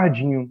o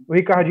Ricardinho. O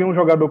Ricardinho é um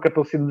jogador que a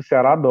torcida do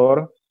Ceará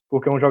adora,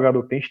 porque é um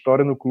jogador que tem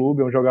história no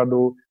clube, é um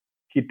jogador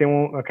que tem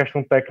uma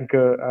questão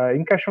técnica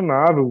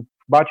inquestionável,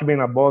 bate bem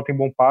na bola, tem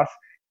bom passe,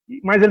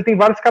 mas ele tem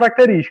várias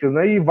características,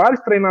 né? E vários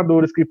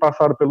treinadores que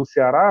passaram pelo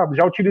Ceará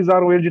já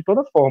utilizaram ele de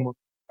toda forma.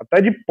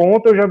 Até de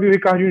ponta eu já vi o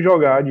Ricardinho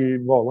jogar, de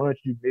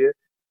volante, de meia.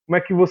 Como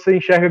é que você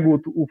enxerga,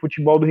 Guto, o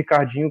futebol do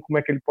Ricardinho? Como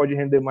é que ele pode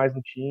render mais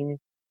no time?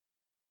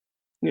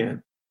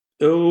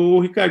 O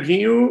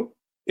Ricardinho,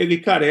 ele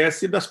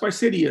carece das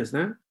parcerias,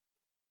 né?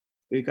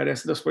 Ele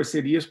carece das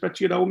parcerias para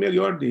tirar o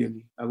melhor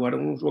dele. Agora,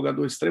 um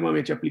jogador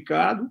extremamente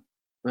aplicado,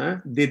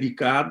 né?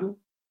 Dedicado,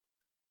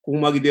 com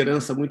uma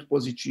liderança muito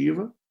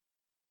positiva,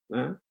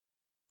 né?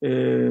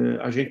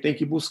 A gente tem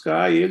que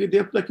buscar ele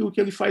dentro daquilo que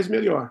ele faz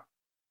melhor.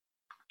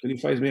 O que ele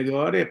faz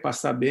melhor é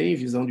passar bem,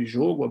 visão de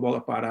jogo, a bola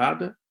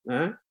parada,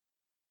 né?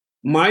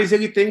 Mas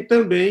ele tem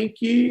também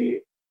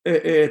que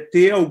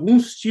ter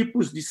alguns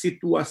tipos de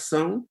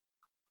situação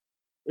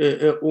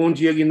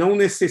onde ele não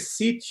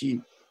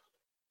necessite,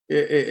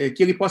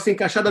 que ele possa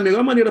encaixar da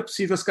melhor maneira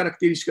possível as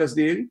características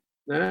dele,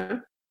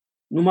 né?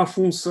 Numa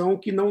função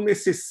que não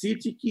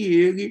necessite que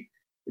ele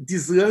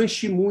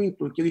deslanche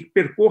muito, que ele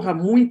percorra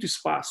muito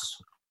espaço,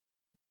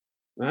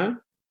 né?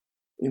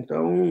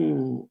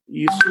 Então,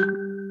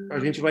 isso a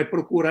gente vai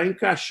procurar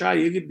encaixar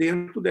ele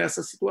dentro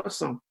dessa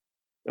situação.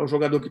 É um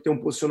jogador que tem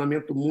um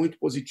posicionamento muito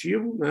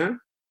positivo, né?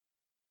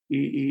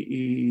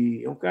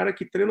 E é um cara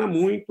que treina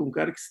muito, um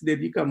cara que se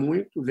dedica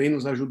muito, vem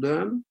nos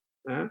ajudando,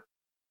 né?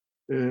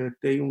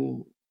 Tem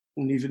um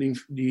nível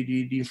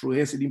de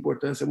influência e de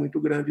importância muito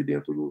grande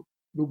dentro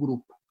do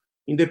grupo.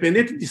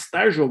 Independente de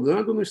estar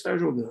jogando ou não estar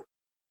jogando.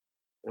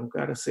 É um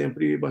cara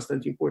sempre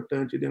bastante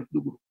importante dentro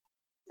do grupo.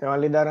 Tem uma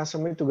liderança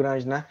muito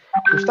grande, né?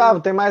 Gustavo,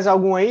 tem mais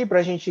algum aí para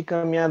a gente ir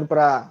caminhando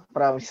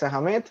para o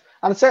encerramento?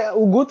 A não ser,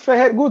 o Guto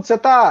Ferreira. Guto, você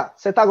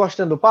tá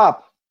gostando do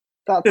papo?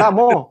 Tá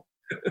bom?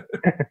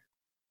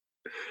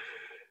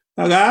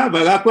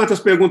 Vai lá, quantas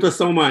perguntas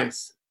são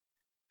mais?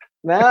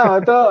 Não,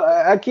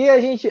 aqui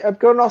a gente, é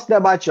porque o nosso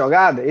debate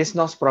jogada, esse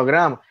nosso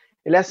programa,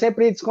 ele é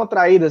sempre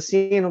descontraído,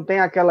 assim, não tem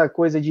aquela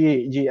coisa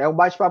é um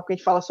bate-papo que a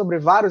gente fala sobre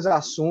vários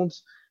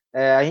assuntos.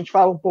 A gente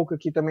fala um pouco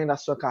aqui também da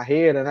sua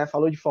carreira, né?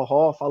 Falou de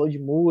forró, falou de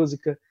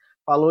música,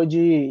 falou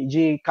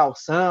de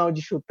calção, de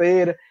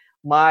chuteira,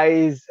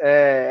 mas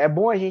é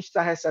bom a gente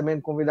estar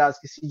recebendo convidados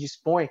que se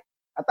dispõem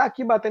a estar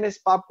aqui batendo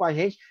esse papo com a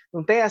gente.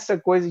 Não tem essa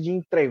coisa de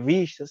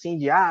entrevista, assim,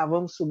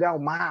 vamos sugar o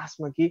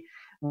máximo aqui,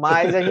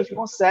 mas a gente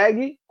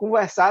consegue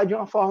conversar de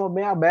uma forma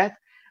bem aberta,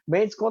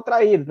 bem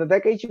descontraída. Até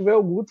que a gente vê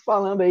o Guto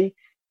falando aí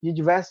de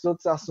diversos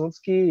outros assuntos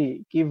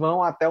que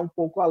vão até um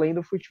pouco além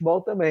do futebol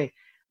também.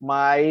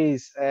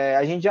 Mas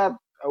a gente já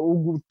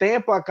o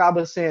tempo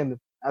acaba sendo,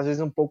 às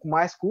vezes, um pouco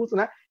mais curto,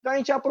 né? Então a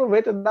gente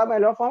aproveita da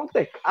melhor forma que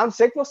tem. A não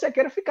ser que você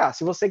queira ficar.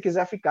 Se você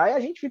quiser ficar, a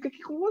gente fica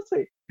aqui com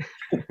você.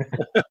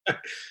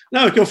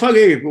 Não, é o que eu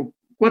falei.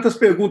 Quantas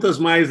perguntas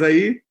mais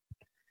aí?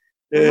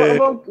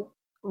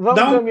 Vamos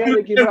caminhando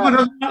aqui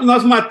para...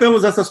 Nós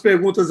matamos essas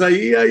perguntas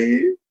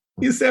aí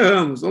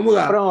encerramos. Vamos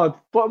lá. Pronto.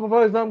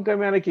 Pois vamos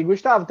caminhando aqui.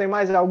 Gustavo, tem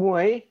mais algum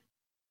aí?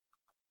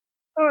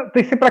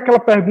 Tem sempre aquela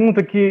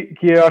pergunta que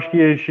eu acho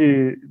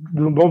que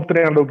do novo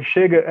treinador que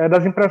chega é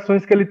das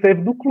impressões que ele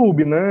teve do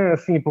clube, né?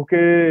 Assim,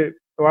 porque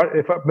foi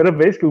a primeira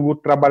vez que o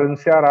Guto trabalha no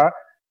Ceará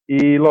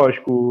e,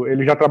 lógico,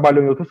 ele já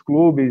trabalhou em outros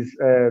clubes,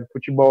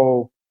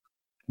 futebol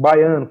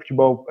baiano,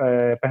 futebol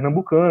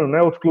pernambucano,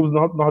 né? Outros clubes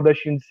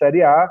nordestinos de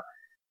Série A,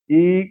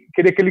 e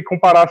queria que ele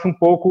comparasse um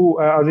pouco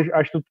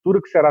a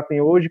estrutura que o Ceará tem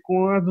hoje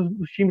com a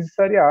dos times de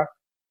Série A,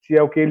 se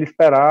é o que ele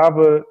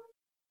esperava,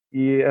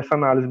 e essa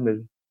análise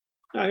mesmo.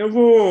 Eu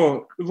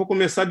vou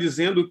começar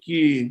dizendo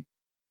que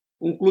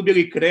um clube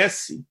ele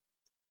cresce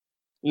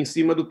em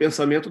cima do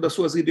pensamento das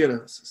suas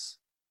lideranças.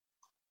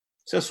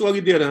 Se a sua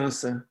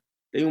liderança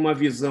tem uma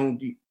visão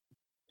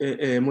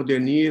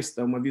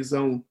modernista, uma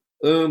visão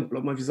ampla,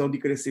 uma visão de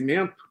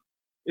crescimento,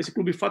 esse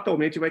clube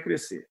fatalmente vai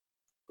crescer,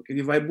 porque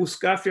ele vai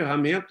buscar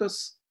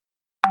ferramentas,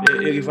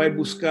 ele vai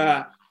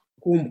buscar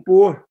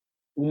compor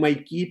uma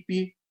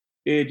equipe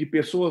de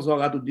pessoas ao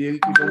lado dele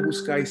que vão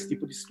buscar esse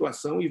tipo de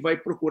situação e vai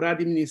procurar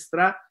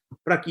administrar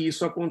para que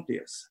isso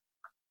aconteça.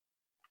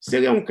 Se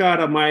ele é um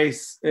cara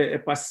mais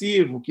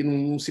passivo, que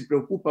não se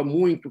preocupa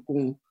muito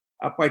com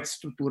a parte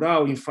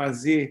estrutural, em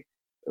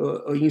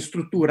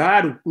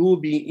estruturar o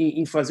clube,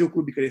 em fazer o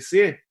clube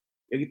crescer,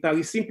 ele está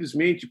ali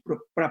simplesmente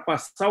para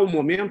passar o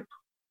momento,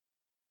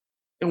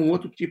 é um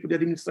outro tipo de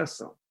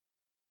administração.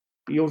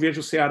 E eu vejo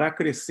o Ceará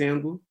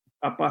crescendo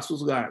a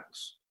passos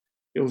largos.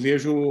 Eu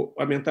vejo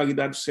a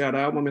mentalidade do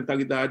Ceará uma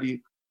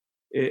mentalidade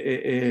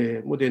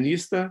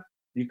modernista,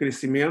 de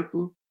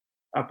crescimento,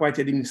 a parte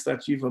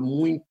administrativa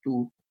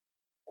muito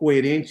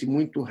coerente,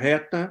 muito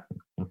reta,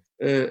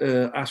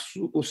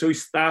 o seu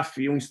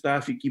staff é um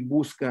staff que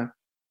busca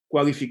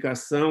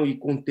qualificação e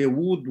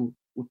conteúdo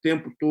o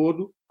tempo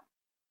todo,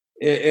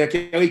 é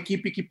aquela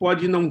equipe que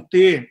pode não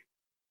ter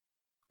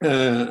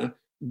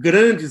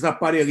grandes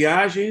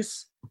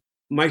aparelhagens,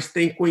 mas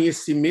tem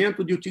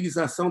conhecimento de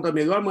utilização da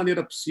melhor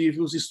maneira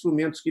possível os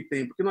instrumentos que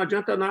tem. Porque não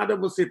adianta nada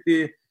você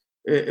ter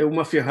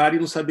uma Ferrari e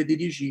não saber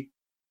dirigir,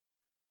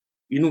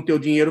 e não ter o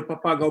dinheiro para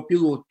pagar o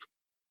piloto.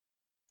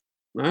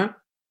 Né?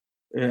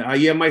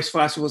 Aí é mais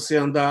fácil você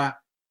andar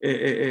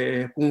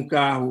com um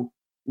carro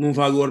num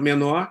valor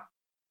menor,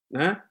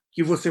 né?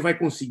 Que você vai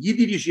conseguir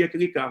dirigir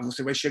aquele carro,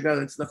 você vai chegar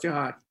antes da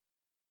Ferrari.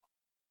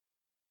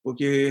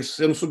 Porque se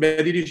você não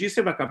souber dirigir,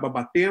 você vai acabar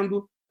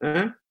batendo,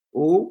 né?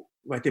 Ou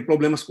vai ter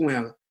problemas com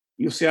ela.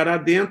 E o Ceará,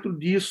 dentro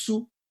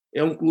disso,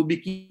 é um clube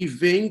que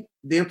vem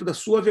dentro da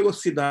sua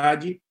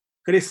velocidade,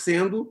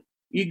 crescendo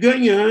e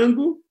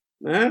ganhando,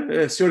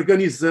 né? Se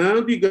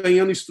organizando e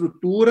ganhando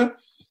estrutura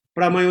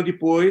para amanhã ou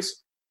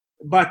depois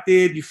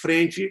bater de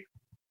frente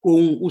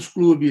com os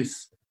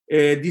clubes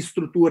de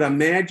estrutura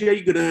média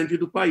e grande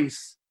do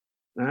país.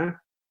 Né?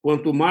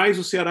 Quanto mais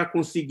o Ceará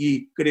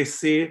conseguir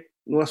crescer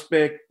no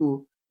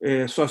aspecto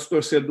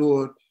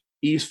sócio-torcedor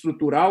e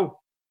estrutural,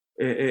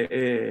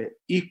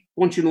 e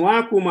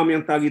continuar com uma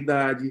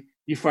mentalidade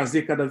de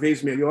fazer cada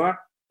vez melhor,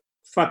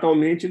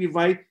 fatalmente ele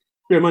vai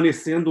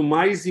permanecendo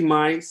mais e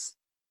mais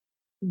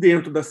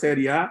dentro da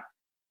Série A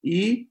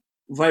e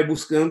vai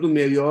buscando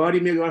melhor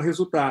e melhor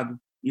resultado.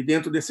 E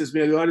dentro desses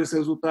melhores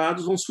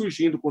resultados vão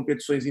surgindo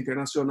competições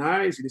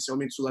internacionais,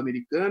 inicialmente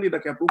sul-americana, e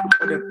daqui a pouco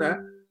pode até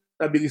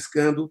estar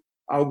beliscando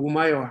algo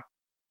maior.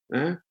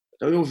 Né?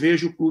 Então eu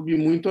vejo o clube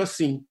muito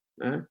assim.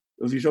 Né?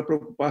 Eu vejo a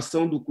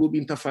preocupação do clube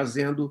em estar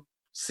fazendo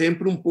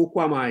sempre um pouco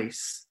a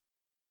mais,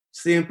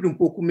 sempre um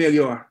pouco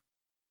melhor.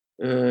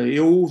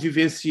 Eu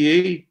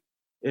vivenciei,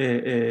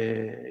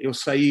 eu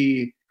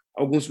saí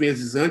alguns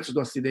meses antes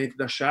do acidente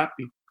da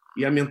Chape,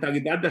 e a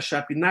mentalidade da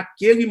Chape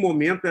naquele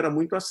momento era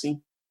muito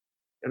assim.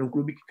 Era um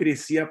clube que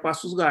crescia a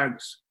passos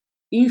largos.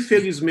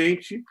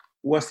 Infelizmente,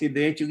 o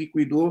acidente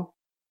liquidou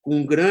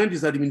com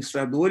grandes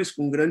administradores,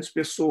 com grandes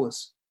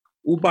pessoas.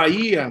 O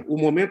Bahia, o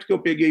momento que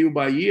eu peguei o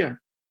Bahia,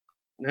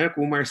 né,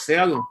 com o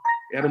Marcelo,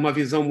 era uma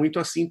visão muito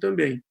assim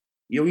também.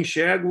 E eu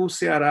enxergo o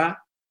Ceará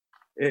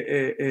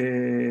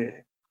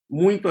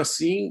muito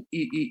assim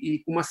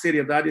e com uma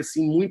seriedade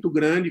assim muito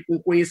grande,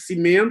 com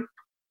conhecimento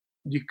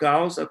de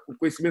causa, com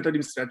conhecimento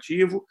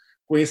administrativo,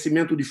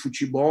 conhecimento de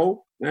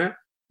futebol, né?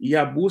 E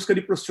a busca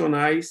de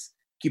profissionais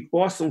que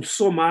possam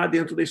somar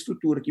dentro da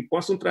estrutura, que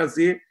possam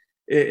trazer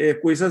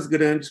coisas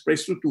grandes para a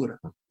estrutura.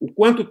 O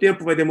quanto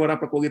tempo vai demorar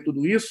para colher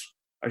tudo isso?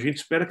 A gente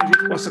espera que a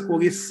gente possa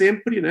colher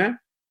sempre, né,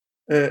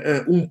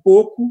 um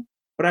pouco,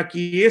 para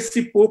que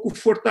esse pouco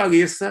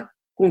fortaleça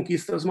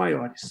conquistas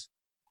maiores.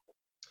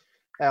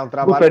 É um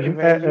trabalho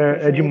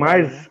é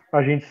demais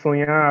a gente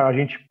sonhar, a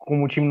gente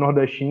como time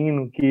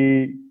nordestino,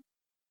 que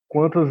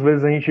quantas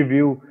vezes a gente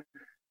viu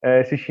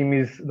esses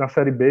times na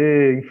Série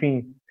B,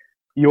 enfim,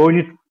 e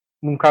hoje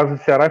no caso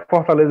de Ceará e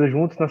Fortaleza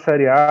juntos na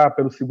Série A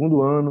pelo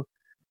segundo ano.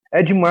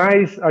 É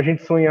demais a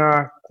gente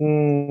sonhar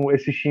com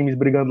esses times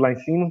brigando lá em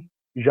cima,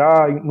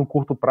 já no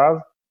curto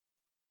prazo?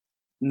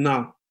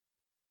 Não.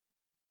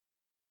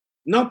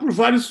 Não por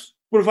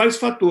vários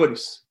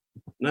fatores,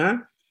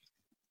 né?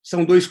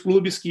 São dois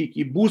clubes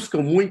que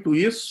buscam muito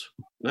isso,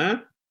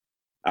 né?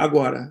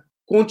 Agora,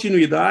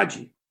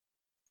 continuidade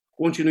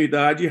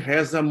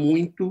reza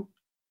muito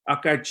a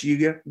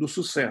cartilha do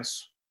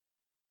sucesso.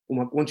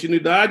 Uma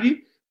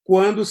continuidade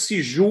quando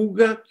se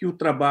julga que o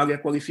trabalho é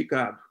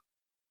qualificado.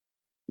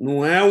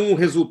 Não é um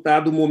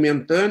resultado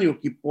momentâneo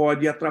que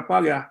pode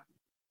atrapalhar,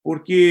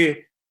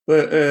 porque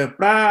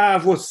para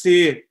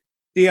você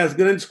ter as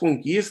grandes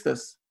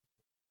conquistas,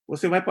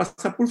 você vai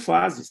passar por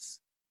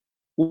fases.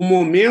 O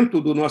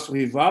momento do nosso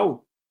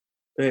rival,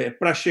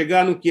 para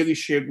chegar no que ele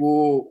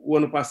chegou o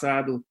ano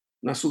passado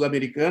na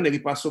Sul-Americana, ele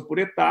passou por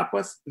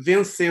etapas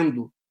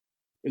vencendo.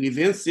 Ele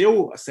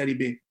venceu a Série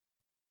B.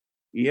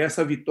 E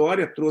essa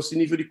vitória trouxe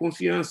nível de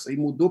confiança e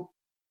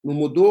não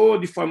mudou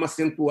de forma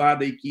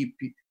acentuada a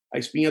equipe. A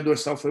espinha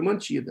dorsal foi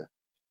mantida.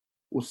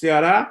 O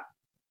Ceará,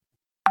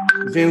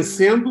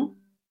 vencendo,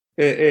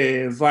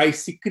 vai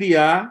se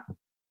criar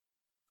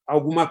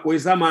alguma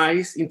coisa a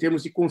mais em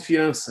termos de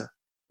confiança.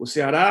 O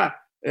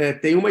Ceará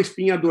tem uma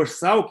espinha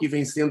dorsal que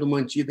vem sendo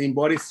mantida,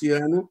 embora esse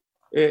ano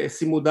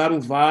se mudaram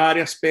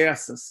várias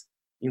peças.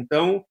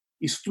 Então,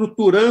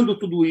 estruturando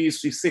tudo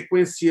isso e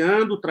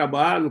sequenciando o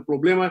trabalho, o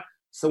problema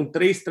são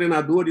 3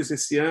 treinadores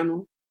esse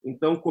ano,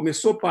 então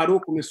começou,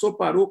 parou,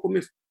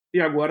 e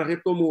agora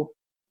retomou.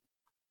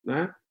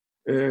 Né?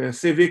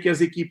 Você vê que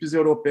as equipes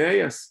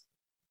europeias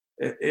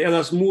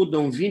elas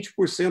mudam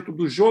 20%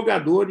 dos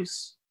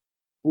jogadores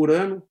por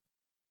ano.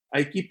 A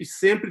equipe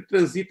sempre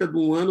transita de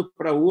um ano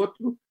para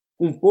outro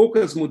com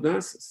poucas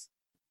mudanças,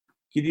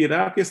 que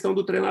dirá a questão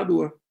do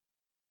treinador.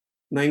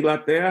 Na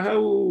Inglaterra,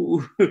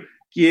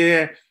 que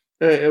é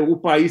o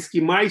país que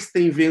mais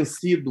tem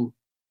vencido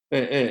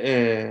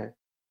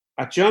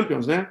a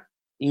Champions, né?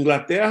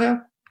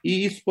 Inglaterra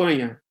e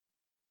Espanha.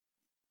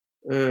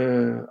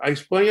 A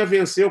Espanha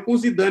venceu com o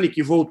Zidane,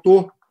 que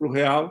voltou para o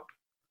Real,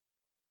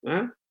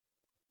 né?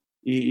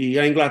 E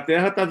a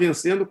Inglaterra está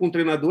vencendo com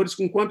treinadores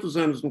com quantos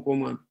anos no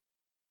comando?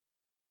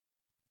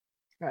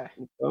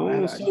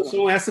 Então,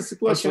 são essas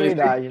situações.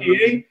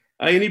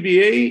 A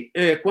NBA,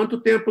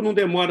 quanto tempo não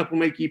demora para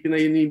uma equipe na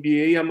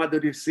NBA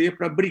amadurecer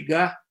para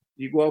brigar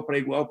de igual para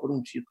igual por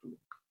um título?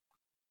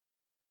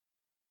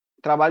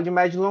 Trabalho de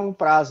médio e longo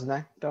prazo,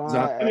 né? Então,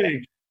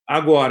 exatamente.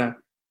 Agora,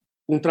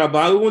 um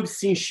trabalho onde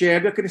se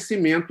enxerga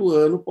crescimento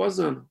ano após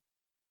ano.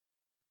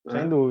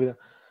 Sem dúvida.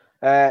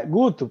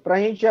 Guto, para a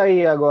gente já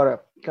ir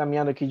agora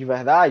caminhando aqui de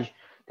verdade,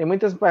 tem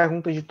muitas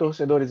perguntas de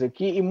torcedores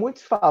aqui e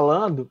muitos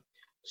falando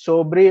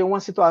sobre uma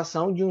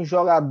situação de um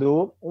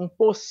jogador, um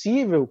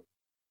possível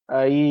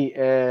aí,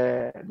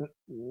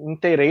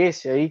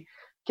 interesse aí,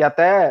 que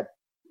até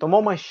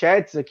tomou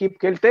manchetes aqui,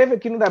 porque ele teve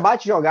aqui no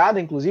debate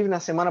jogada, inclusive na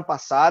semana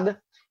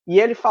passada, e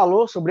ele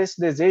falou sobre esse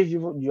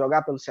desejo de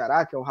jogar pelo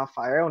Ceará, que é o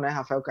Rafael, né?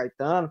 Rafael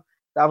Caetano,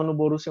 estava no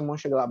Borussia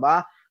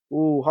Mönchengladbach.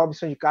 O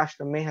Robson de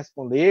Castro também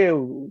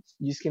respondeu,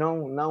 disse que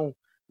não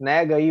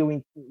nega aí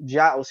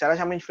o Ceará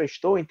já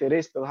manifestou o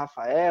interesse pelo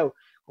Rafael.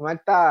 Como é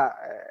que tá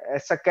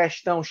essa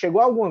questão?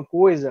 Chegou alguma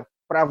coisa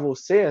para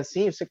você,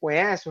 assim? Você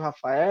conhece o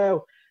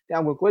Rafael? Tem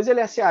alguma coisa? Ele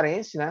é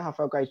cearense, né,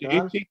 Rafael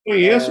Caetano? Sim,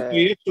 conheço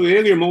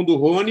ele, irmão do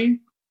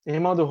Rony.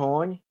 Irmão do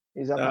Rony,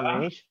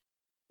 exatamente.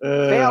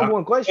 Tem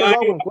alguma coisa? Chegou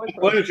alguma coisa? Eu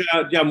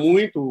acompanho já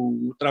muito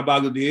o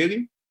trabalho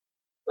dele.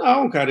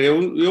 Não, cara,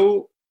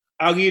 eu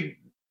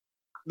ali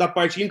da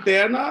parte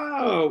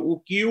interna, o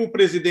que o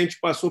presidente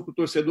passou para o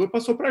torcedor,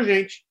 passou para a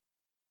gente.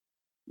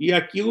 E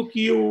aquilo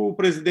que o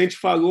presidente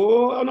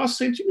falou é o nosso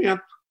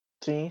sentimento.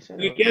 Sim,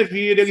 ele quer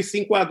vir, ele se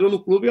enquadrou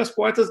no clube e as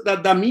portas,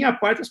 da minha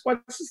parte, as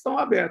portas estão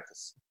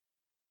abertas.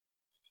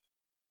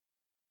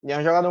 E é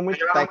um jogador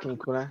muito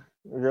técnico, né?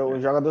 O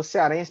jogador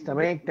cearense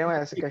também, que tem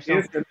essa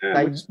questão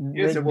da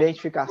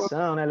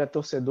identificação, né? Ele é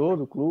torcedor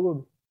do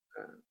clube.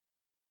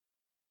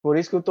 Por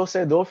isso que o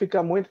torcedor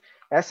fica muito...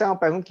 Essa é uma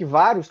pergunta que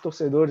vários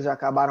torcedores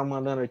acabaram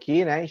mandando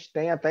aqui, né? A gente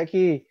tem até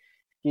que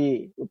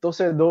o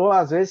torcedor,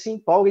 às vezes, se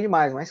empolga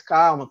demais. Mas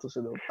calma,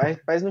 torcedor.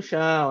 Pés no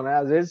chão, né?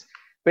 Às vezes,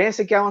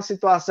 pensa que é uma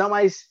situação,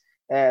 mas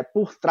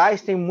por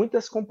trás tem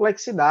muitas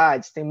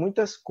complexidades, tem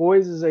muitas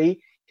coisas aí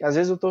que, às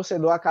vezes, o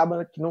torcedor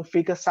acaba que não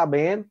fica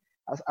sabendo.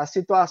 As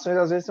situações,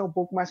 às vezes, são um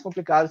pouco mais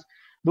complicadas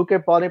do que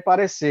podem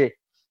parecer.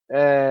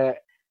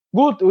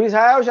 Guto, o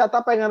Israel já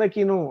está pegando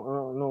aqui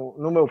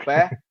no meu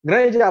pé.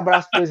 Grande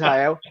abraço para o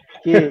Israel,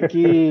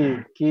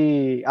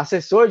 que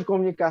assessor de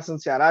comunicação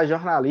do Ceará,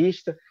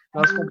 jornalista,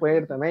 nosso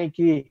companheiro também,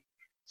 que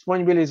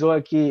disponibilizou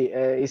aqui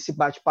esse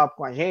bate-papo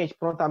com a gente,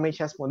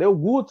 prontamente respondeu. O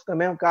Guto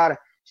também é um cara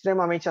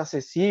extremamente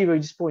acessível,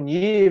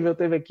 disponível,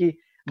 esteve aqui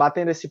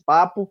batendo esse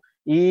papo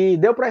e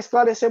deu para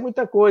esclarecer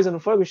muita coisa, não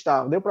foi,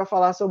 Gustavo? Deu para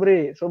falar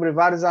sobre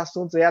vários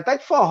assuntos aí, até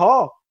de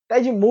forró,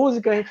 até de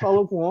música a gente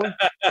falou com o homem.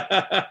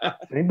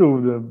 Sem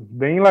dúvida,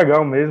 bem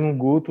legal mesmo,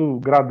 Guto,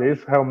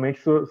 agradeço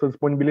realmente sua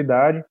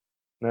disponibilidade,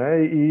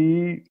 né,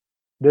 e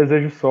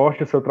Desejo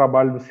sorte no seu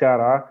trabalho no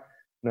Ceará,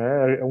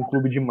 né? É um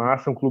clube de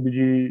massa, um clube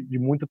de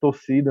muita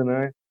torcida,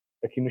 né?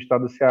 Aqui no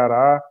estado do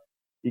Ceará,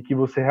 e que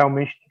você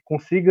realmente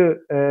consiga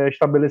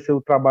estabelecer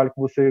o trabalho que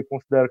você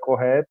considera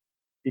correto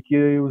e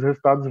que os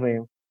resultados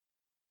venham.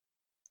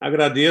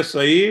 Agradeço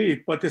aí,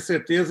 e pode ter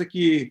certeza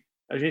que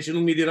a gente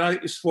não medirá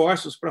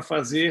esforços para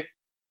fazer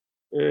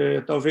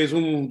talvez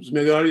um dos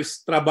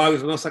melhores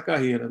trabalhos da nossa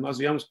carreira. Nós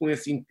viemos com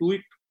esse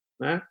intuito,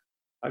 né?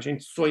 A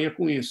gente sonha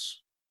com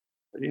isso.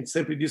 A gente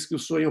sempre diz que o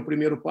sonho é o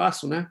primeiro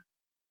passo, né?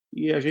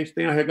 E a gente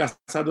tem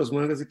arregaçado as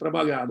mangas e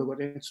trabalhado.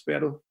 Agora a gente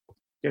espera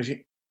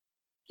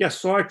que a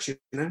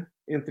sorte, né?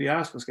 Entre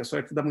aspas, que a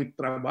sorte dá muito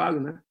trabalho,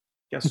 né?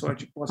 Que a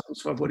sorte possa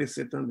nos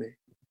favorecer também.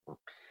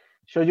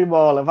 Show de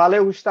bola.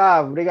 Valeu,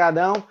 Gustavo.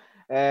 Obrigadão.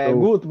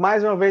 Guto,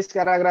 mais uma vez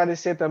quero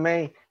agradecer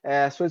também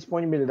a sua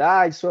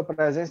disponibilidade, sua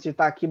presença de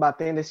estar aqui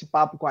batendo esse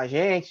papo com a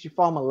gente, de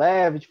forma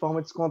leve, de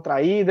forma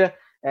descontraída.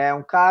 É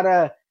um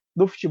cara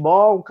do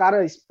futebol, um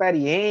cara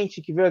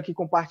experiente, que veio aqui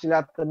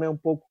compartilhar também um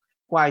pouco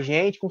com a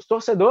gente, com os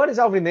torcedores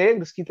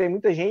alvinegros, que tem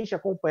muita gente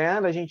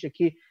acompanhando a gente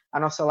aqui, a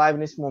nossa live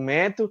nesse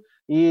momento.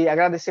 E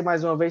agradecer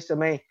mais uma vez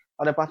também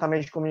ao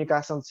Departamento de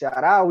Comunicação do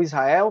Ceará, ao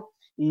Israel.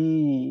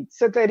 E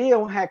você teria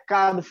um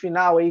recado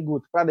final aí,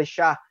 Guto, para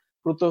deixar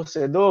para o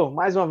torcedor?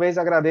 Mais uma vez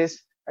agradeço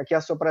aqui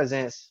a sua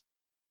presença.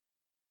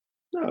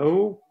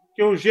 O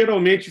que eu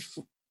geralmente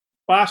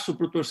passo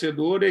para o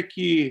torcedor é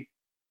que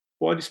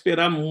pode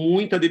esperar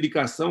muita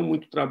dedicação,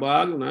 muito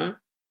trabalho, né?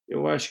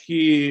 Eu acho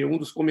que um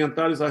dos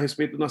comentários a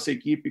respeito da nossa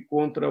equipe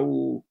contra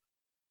o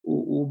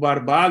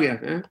Barbalha,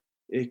 né,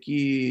 é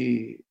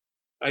que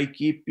a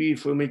equipe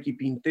foi uma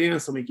equipe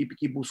intensa, uma equipe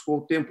que buscou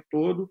o tempo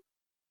todo.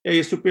 É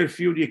esse o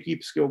perfil de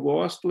equipes que eu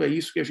gosto, é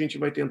isso que a gente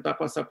vai tentar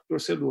passar para o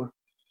torcedor.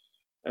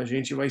 A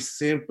gente vai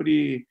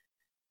sempre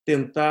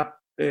tentar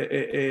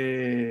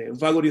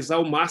valorizar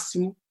ao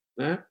máximo,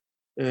 né,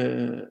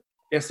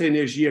 essa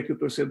energia que o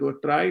torcedor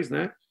traz,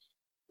 né,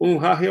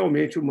 honrar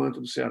realmente o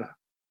manto do Ceará.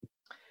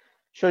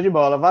 Show de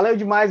bola. Valeu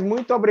demais,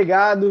 muito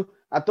obrigado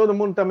a todo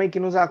mundo também que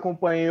nos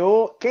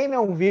acompanhou. Quem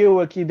não viu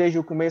aqui desde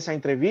o começo a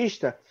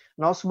entrevista,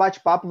 nosso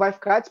bate-papo vai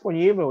ficar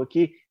disponível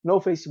aqui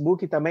no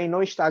Facebook e também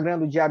no Instagram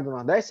do Diário do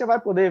Nordeste. Você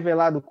vai poder ver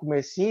lá do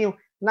comecinho,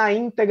 na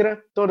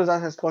íntegra, todas as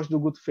respostas do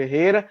Guto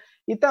Ferreira.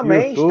 E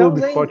também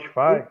YouTube,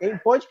 estamos em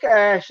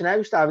podcast, né,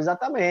 Gustavo?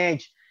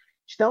 Exatamente.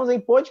 Estamos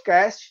em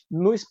podcast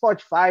no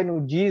Spotify,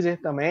 no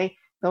Deezer também.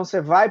 Então você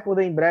vai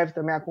poder em breve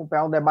também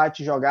acompanhar um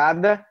debate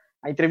jogada,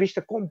 a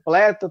entrevista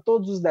completa,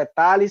 todos os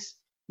detalhes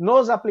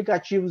nos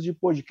aplicativos de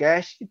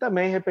podcast e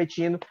também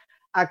repetindo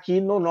aqui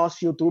no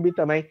nosso YouTube e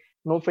também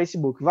no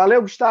Facebook.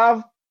 Valeu,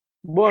 Gustavo.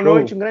 Boa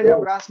noite, um grande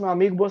abraço, meu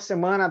amigo. Boa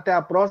semana, até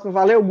a próxima.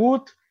 Valeu,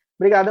 Guto.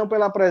 Obrigadão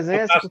pela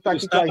presença, por estar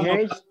aqui com a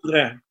gente.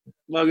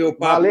 Valeu,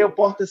 Pablo. Valeu,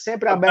 portas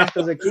sempre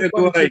abertas aqui.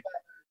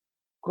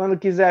 Quando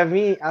quiser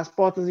vir, as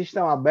portas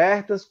estão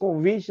abertas.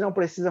 Convite não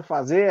precisa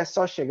fazer, é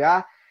só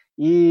chegar.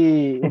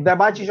 E o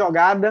debate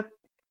jogada,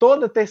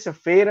 toda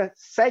terça-feira,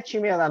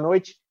 7h30 da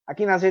noite,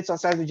 aqui nas redes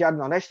sociais do Diário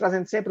do Nordeste,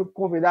 trazendo sempre um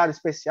convidado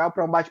especial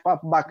para um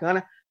bate-papo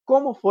bacana,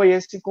 como foi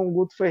esse com o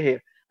Guto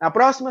Ferreira. Na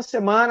próxima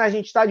semana, a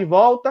gente está de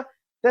volta.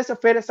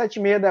 Terça-feira,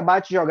 7h30,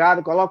 debate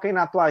jogado. Coloca aí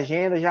na tua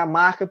agenda, já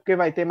marca, porque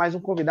vai ter mais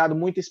um convidado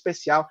muito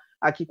especial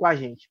aqui com a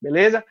gente,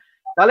 beleza?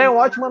 Valeu,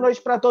 uma ótima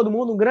noite para todo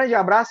mundo, um grande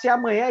abraço. E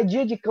amanhã é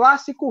dia de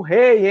Clássico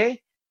Rei, hein?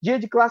 Dia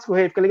de Clássico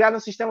Rei. Fica ligado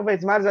no Sistema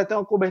Verdes Mares, vai ter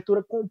uma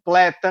cobertura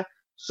completa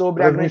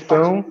sobre a grande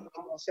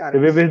partida.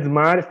 TV Verdes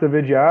Mares,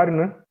 TV Diário,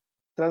 né?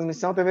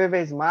 Transmissão TV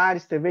Verdes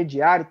Mares, TV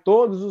Diário,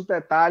 todos os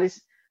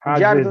detalhes. Rádio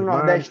Diário Verdes do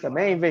Nordeste Mares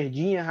também,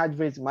 Verdinha, Rádio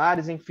Verdes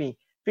Mares, enfim.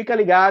 Fica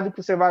ligado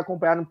que você vai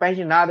acompanhar, não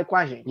perde nada com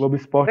a gente.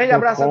 Grande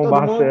abraço a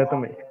todo mundo.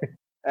 Também.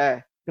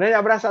 Grande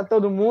abraço a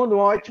todo mundo,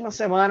 uma ótima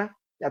semana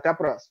e até a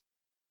próxima.